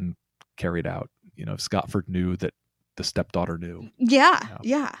might have been carried out, if Scotford knew that the stepdaughter knew. Yeah.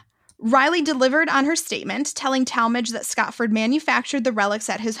 Riley delivered on her statement, telling Talmage that Scotford manufactured the relics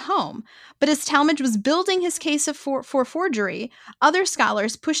at his home. But as Talmage was building his case for forgery, other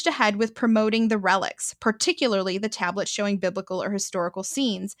scholars pushed ahead with promoting the relics, particularly the tablets showing biblical or historical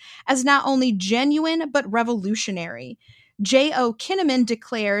scenes, as not only genuine but revolutionary. J.O. Kinnaman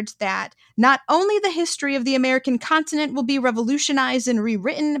declared that not only the history of the American continent will be revolutionized and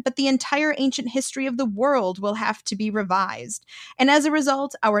rewritten, but the entire ancient history of the world will have to be revised. And as a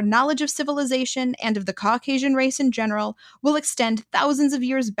result, our knowledge of civilization and of the Caucasian race in general will extend thousands of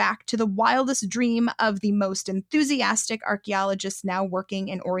years back to the wildest dream of the most enthusiastic archaeologists now working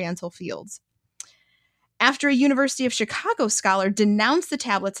in Oriental fields. After a University of Chicago scholar denounced the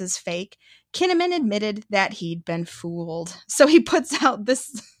tablets as fake, Kinnaman admitted that he'd been fooled. So he puts out this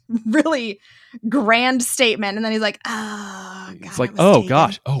really grand statement, and then he's like, "Oh, God, it's like, oh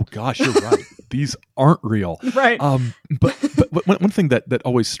gosh, you're right. These aren't real." Right. But one thing that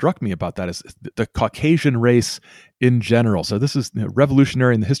always struck me about that is the Caucasian race in general. So this is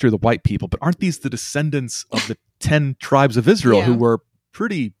revolutionary in the history of the white people, but aren't these the descendants of the 10 tribes of Israel who were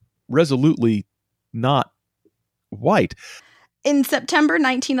pretty resolutely not white? In September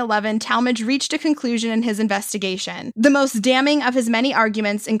 1911, Talmage reached a conclusion in his investigation. The most damning of his many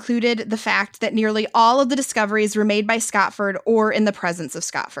arguments included the fact that nearly all of the discoveries were made by Scotford or in the presence of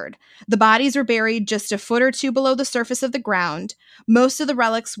Scotford. The bodies were buried just a foot or two below the surface of the ground. Most of the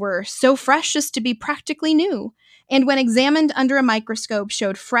relics were so fresh as to be practically new, and when examined under a microscope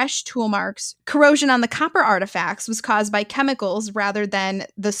showed fresh tool marks. Corrosion on the copper artifacts was caused by chemicals rather than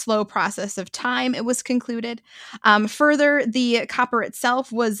the slow process of time, it was concluded. Further, the copper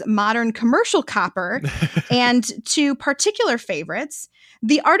itself was modern commercial copper, and to particular favorites,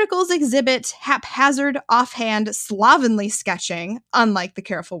 the articles exhibit haphazard, offhand, slovenly sketching, unlike the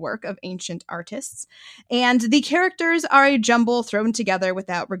careful work of ancient artists, and the characters are a jumble thrown together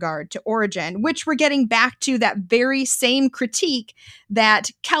without regard to origin, which we're getting back to that very same critique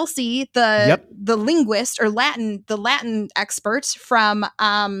that Kelsey, the linguist or the Latin expert from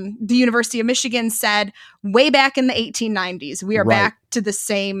the University of Michigan, said way back in the 1890s. We are back to the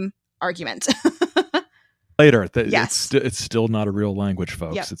same argument. Later, it's still not a real language,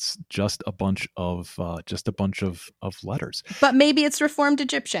 folks. Yep. It's just a bunch of letters. But maybe it's Reformed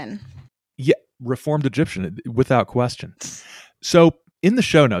Egyptian. Yeah, Reformed Egyptian, without question. So in the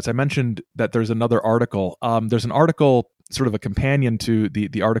show notes, I mentioned that there's another article. There's an article, sort of a companion to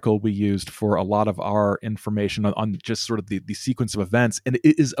the article we used for a lot of our information on just sort of the sequence of events, and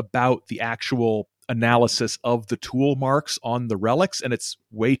it is about the actual analysis of the tool marks on the relics, and it's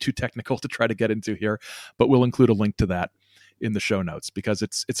way too technical to try to get into here, but we'll include a link to that in the show notes because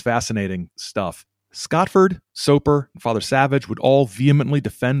it's fascinating stuff. Scotford, Soper, and Father Savage would all vehemently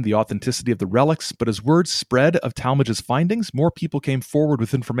defend the authenticity of the relics, but as word spread of Talmage's findings, more people came forward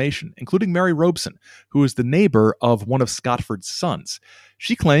with information, including Mary Robeson, who is the neighbor of one of Scotford's sons.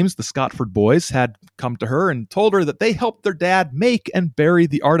 She claims the Scotford boys had come to her and told her that they helped their dad make and bury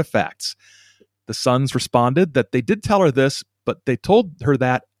the artifacts. The sons responded that they did tell her this, but they told her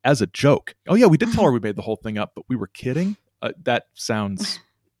that as a joke. Oh yeah, we did tell her we made the whole thing up, but we were kidding? That sounds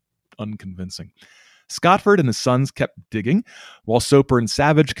unconvincing. Scotford and his sons kept digging, while Soper and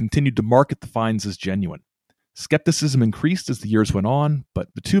Savage continued to market the finds as genuine. Skepticism increased as the years went on, but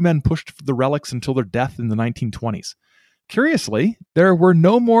the two men pushed for the relics until their death in the 1920s. Curiously, there were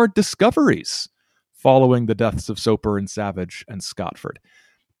no more discoveries following the deaths of Soper and Savage and Scotford.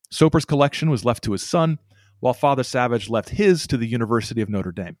 Soper's collection was left to his son, while Father Savage left his to the University of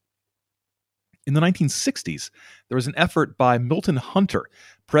Notre Dame. In the 1960s, there was an effort by Milton Hunter,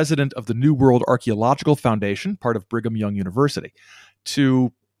 president of the New World Archaeological Foundation, part of Brigham Young University,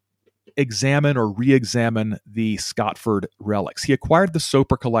 to examine or re-examine the Scotford relics. He acquired the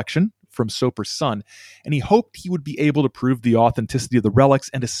Soper collection from Soper's son, and he hoped he would be able to prove the authenticity of the relics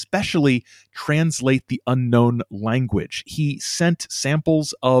and especially translate the unknown language. He sent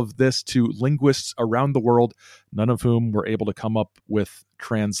samples of this to linguists around the world, none of whom were able to come up with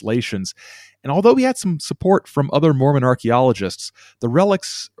translations. And although he had some support from other Mormon archaeologists, the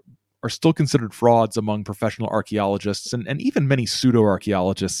relics are still considered frauds among professional archaeologists, and even many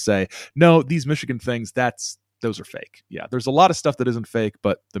pseudo-archaeologists say, no, these Michigan things, those are fake. Yeah, there's a lot of stuff that isn't fake,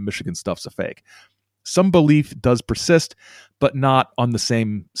 but the Michigan stuff's a fake. Some belief does persist, but not on the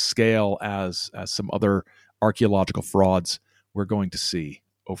same scale as some other archaeological frauds we're going to see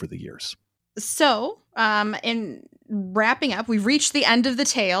over the years. So, in wrapping up, we've reached the end of the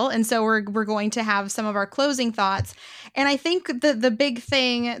tale, and so we're going to have some of our closing thoughts. And I think the big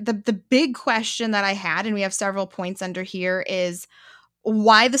thing, the big question that I had, and we have several points under here, is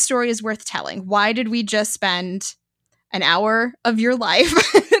why the story is worth telling. Why did we just spend an hour of your life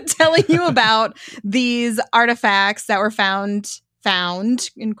telling you about these artifacts that were found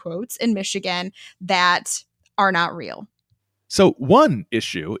in quotes in Michigan that are not real. So one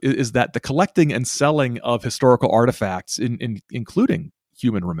issue is that the collecting and selling of historical artifacts, including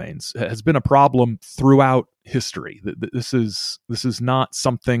human remains, has been a problem throughout history. This is not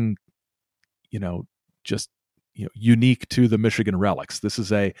something, just unique to the Michigan relics. This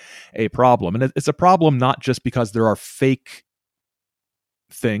is a problem, and it's a problem not just because there are fake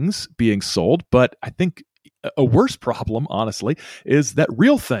things being sold, but I think a worse problem, honestly, is that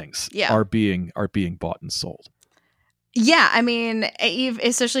real things are being bought and sold. Yeah, I mean,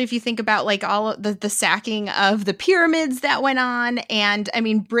 especially if you think about like all of the sacking of the pyramids that went on, and I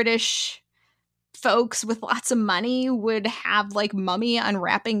mean, British folks with lots of money would have like mummy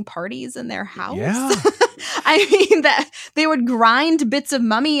unwrapping parties in their house. Yeah. I mean, that they would grind bits of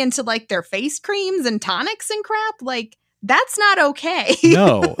mummy into like their face creams and tonics and crap. Like, that's not okay.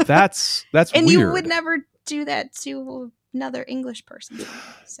 No, that's and weird. You would never do that to another English person.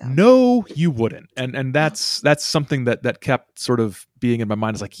 So. No, you wouldn't. And that's something that kept sort of being in my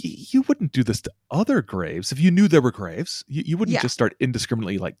mind. Is like, you wouldn't do this to other graves. If you knew there were graves, you wouldn't just start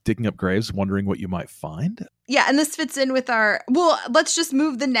indiscriminately like digging up graves, wondering what you might find. Yeah, and this fits in with let's just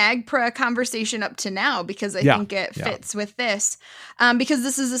move the NAGPRA conversation up to now, because I think it fits with this. Because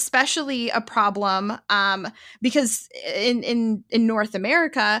this is especially a problem because in North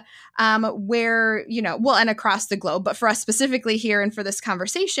America, where, and across the globe, but for us specifically here and for this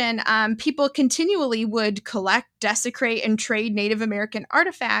conversation, people continually would collect, desecrate, and trade Native American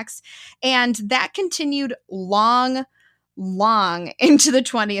artifacts. And that continued long into the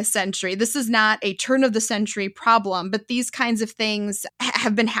 20th century. This is not a turn of the century problem, but these kinds of things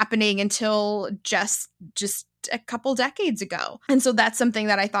have been happening until just a couple decades ago. And so that's something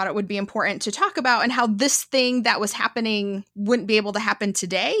that I thought it would be important to talk about, and how this thing that was happening wouldn't be able to happen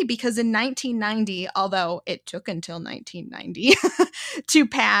today, because in 1990, although it took until 1990 to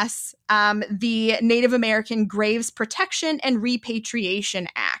pass the Native American Graves Protection and Repatriation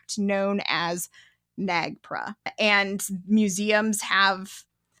Act, known as NAGPRA. And museums have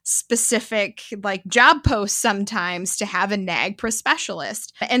specific like job posts sometimes to have a NAGPRA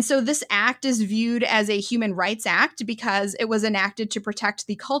specialist. And so this act is viewed as a human rights act because it was enacted to protect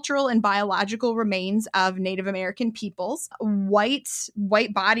the cultural and biological remains of Native American peoples. White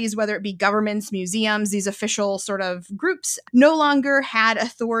bodies, whether it be governments, museums, these official sort of groups, no longer had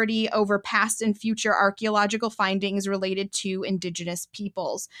authority over past and future archaeological findings related to indigenous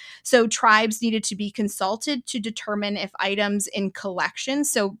peoples. So tribes needed to be consulted to determine if items in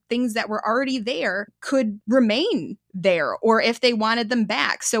collections, so things that were already there, could remain there, or if they wanted them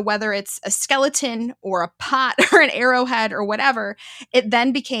back. So whether it's a skeleton or a pot or an arrowhead or whatever, it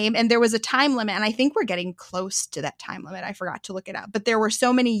then became, and there was a time limit, and I think we're getting close to that time limit. I forgot to look it up, but there were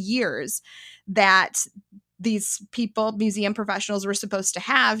so many years that these people, museum professionals, were supposed to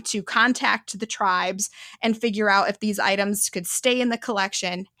have to contact the tribes and figure out if these items could stay in the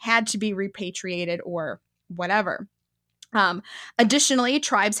collection, had to be repatriated, or whatever. Additionally,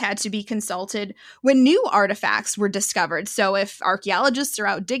 tribes had to be consulted when new artifacts were discovered. So if archaeologists are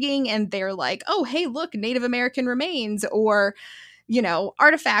out digging and they're like, oh, hey, look, Native American remains or,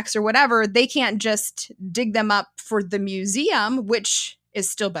 artifacts or whatever, they can't just dig them up for the museum, which is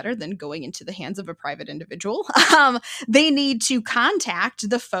still better than going into the hands of a private individual. They need to contact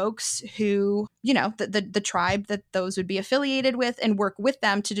the folks who, the tribe that those would be affiliated with, and work with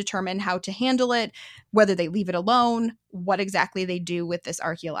them to determine how to handle it, whether they leave it alone, what exactly they do with this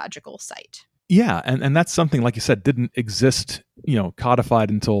archaeological site. Yeah, and that's something, like you said, didn't exist, codified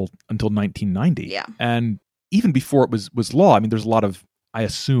until 1990. Yeah. And even before it was law, I mean, there's a lot of, I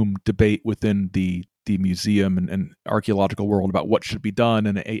assume, debate within the museum and archaeological world about what should be done,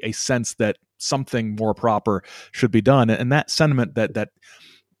 and a sense that something more proper should be done. And that sentiment that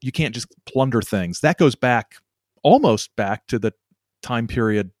you can't just plunder things, that goes almost back to the time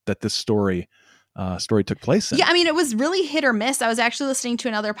period that this story took place in. Yeah, I mean, it was really hit or miss. I was actually listening to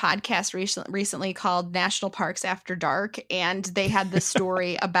another podcast recently called National Parks After Dark, and they had this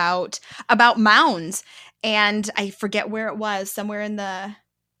story about mounds, and I forget where it was, somewhere in the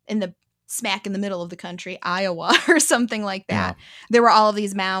smack in the middle of the country, Iowa or something like that. Yeah. There were all of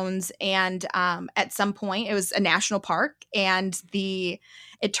these mounds, and at some point it was a national park, and it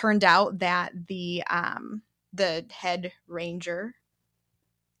turned out that the head ranger,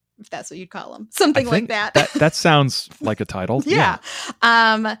 if that's what you'd call him, something like that. That sounds like a title. Yeah.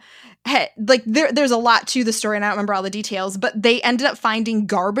 There's a lot to the story, and I don't remember all the details, but they ended up finding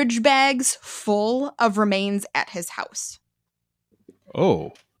garbage bags full of remains at his house.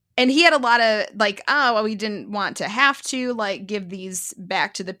 Oh. And he had a lot of like, oh, well, we didn't want to have to like give these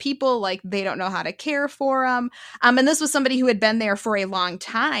back to the people. Like they don't know how to care for them. And this was somebody who had been there for a long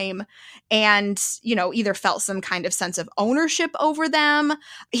time and, you know, either felt some kind of sense of ownership over them.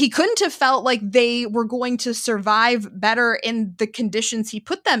 He couldn't have felt like they were going to survive better in the conditions he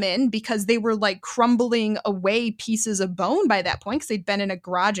put them in because they were like crumbling away pieces of bone by that point because they'd been in a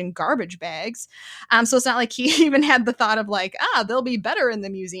garage in garbage bags. So it's not like he even had the thought of like, they'll be better in the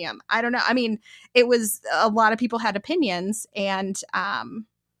museum. I don't know. I mean, it was a lot of people had opinions and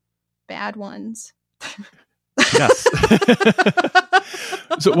bad ones. Yes.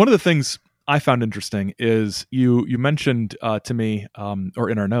 So one of the things I found interesting is you mentioned to me or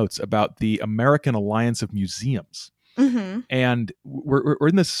in our notes about the American Alliance of Museums. Mm-hmm. And we're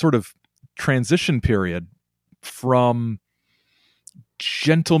in this sort of transition period from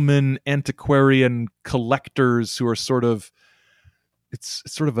gentlemen antiquarian collectors who are sort of it's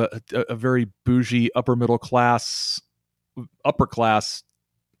sort of a very bougie upper class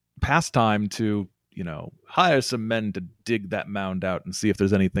pastime to, you know, hire some men to dig that mound out and see if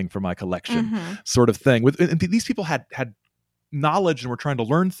there's anything for my collection, sort of thing. And these people had knowledge and were trying to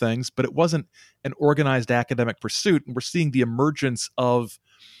learn things, but it wasn't an organized academic pursuit. And we're seeing the emergence of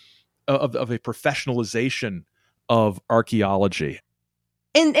a professionalization of archaeology.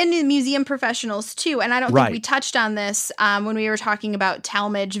 And the museum professionals too. And I don't think we touched on this when we were talking about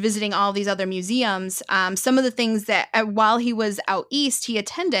Talmadge visiting all these other museums. Some of the things that while he was out east, he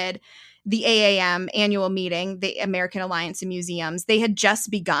attended the AAM annual meeting, the American Alliance of Museums. They had just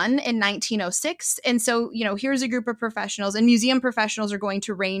begun in 1906. And so, you know, here's a group of professionals, and museum professionals are going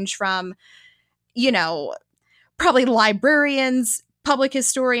to range from, you know, probably librarians, public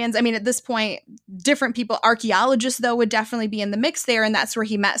historians. I mean, at this point, different people, archaeologists, though, would definitely be in the mix there. And that's where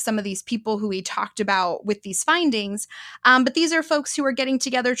he met some of these people who he talked about with these findings. But these are folks who are getting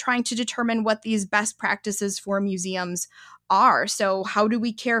together trying to determine what these best practices for museums are. So how do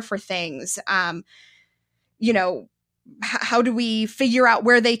we care for things? You know, how do we figure out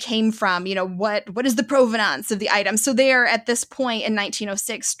where they came from? You know, what is the provenance of the item? So they are at this point in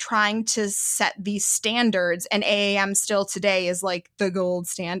 1906 trying to set these standards, and AAM still today is like the gold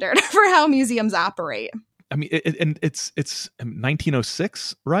standard for how museums operate. I mean, it's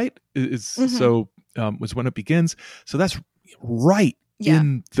 1906, right? So was when it begins. So that's right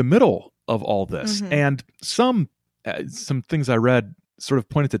in the middle of all this. And some things I read sort of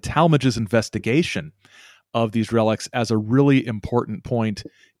pointed to Talmadge's investigation of these relics as a really important point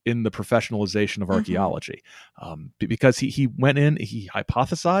in the professionalization of archaeology, because he went in, he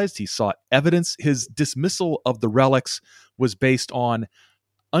hypothesized, he sought evidence. His dismissal of the relics was based on,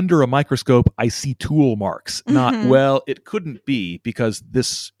 under a microscope, I see tool marks, not, well, it couldn't be because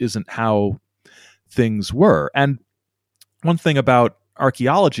this isn't how things were. And one thing about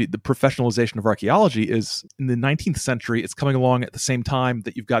archaeology, the professionalization of archaeology, is in the 19th century, it's coming along at the same time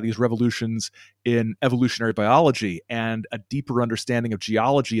that you've got these revolutions in evolutionary biology and a deeper understanding of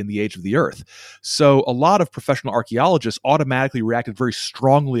geology in the age of the earth. So a lot of professional archaeologists automatically reacted very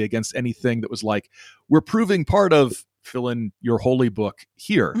strongly against anything that was like, we're proving part of fill in your holy book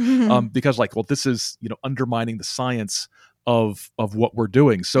here, because like, well, this is, you know, undermining the science of what we're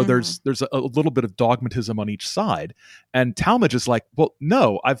doing. So there's a little bit of dogmatism on each side. And Talmadge is like, well,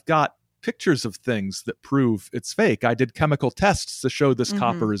 no, I've got pictures of things that prove it's fake. I did chemical tests to show this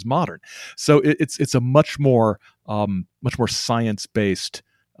copper is modern. So it's a much more science-based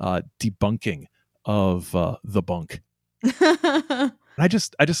debunking of the bunk. I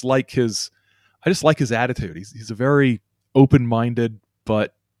just like his attitude. He's a very open-minded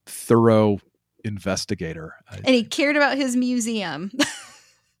but thorough investigator, and he cared about his museum.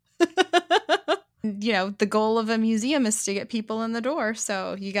 You know, the goal of a museum is to get people in the door,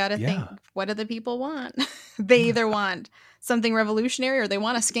 so you got to think, what do the people want? They either want something revolutionary or they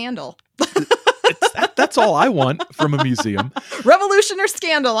want a scandal. That's all I want from a museum. Revolution or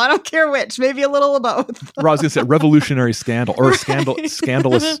scandal, I don't care which, maybe a little of both. I was going to say revolutionary scandal or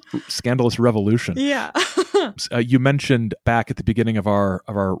scandalous revolution. Yeah. You mentioned back at the beginning of our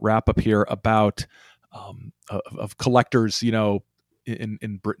wrap up here about of collectors, you know,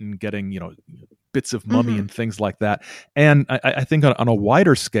 in Britain getting, you know, bits of mummy and things like that. And I think on a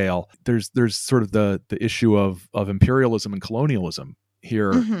wider scale, there's sort of the issue of imperialism and colonialism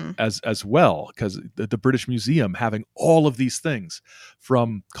here as well, because the British Museum having all of these things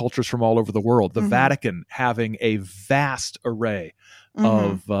from cultures from all over the world, the Vatican having a vast array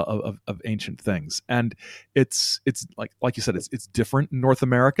of ancient things, and it's like you said, it's different in North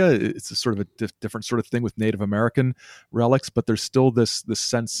America. It's a sort of a different sort of thing with Native American relics, but there's still this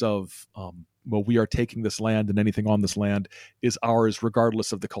sense of well, we are taking this land, and anything on this land is ours,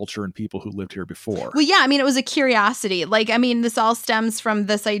 regardless of the culture and people who lived here before. Well, yeah, I mean, it was a curiosity. Like, I mean, this all stems from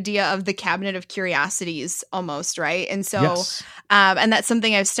this idea of the cabinet of curiosities almost, right? And so, Yes. And that's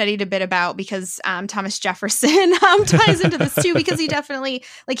something I've studied a bit about because Thomas Jefferson ties into this too, because he definitely,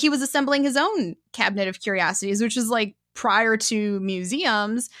 like, he was assembling his own cabinet of curiosities, which is like prior to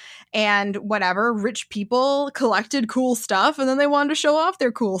museums and whatever. Rich people collected cool stuff and then they wanted to show off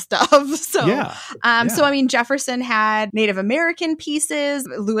their cool stuff. So, So I mean, Jefferson had Native American pieces.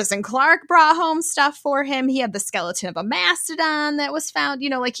 Lewis and Clark brought home stuff for him. He had the skeleton of a mastodon that was found, you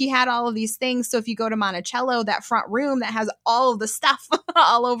know, like he had all of these things. So if you go to Monticello, that front room that has all of the stuff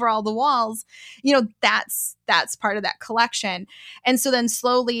all over all the walls, you know, that's part of that collection. And so then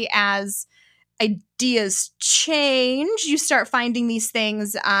slowly as ideas change, you start finding these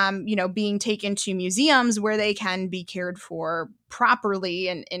things, you know, being taken to museums where they can be cared for properly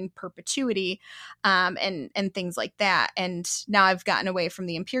and in perpetuity, and things like that. And now I've gotten away from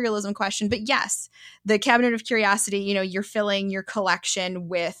the imperialism question, but yes, the Cabinet of Curiosity, you know, you're filling your collection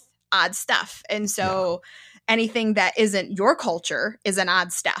with odd stuff. And so anything that isn't your culture is an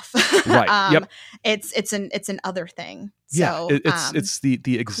odd stuff. Right. Yep. It's an other thing. Yeah, So, it's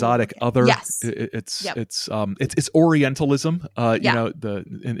the exotic other. Yes. It's Orientalism. You know,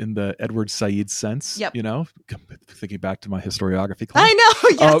 in the Edward Said sense. Yep. You know, thinking back to my historiography class. I know.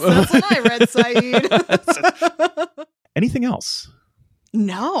 Yes, that's when I read Said. Anything else?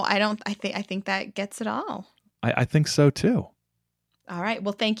 No, I don't. I think that gets it all. I think so too. All right.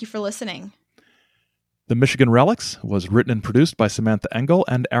 Well, thank you for listening. The Michigan Relics was written and produced by Samantha Engel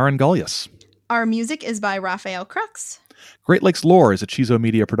and Aaron Gullius. Our music is by Raphael Crux. Great Lakes Lore is a Chizo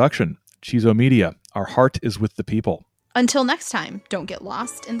Media production. Chizo Media, our heart is with the people. Until next time, don't get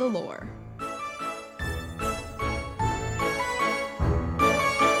lost in the lore.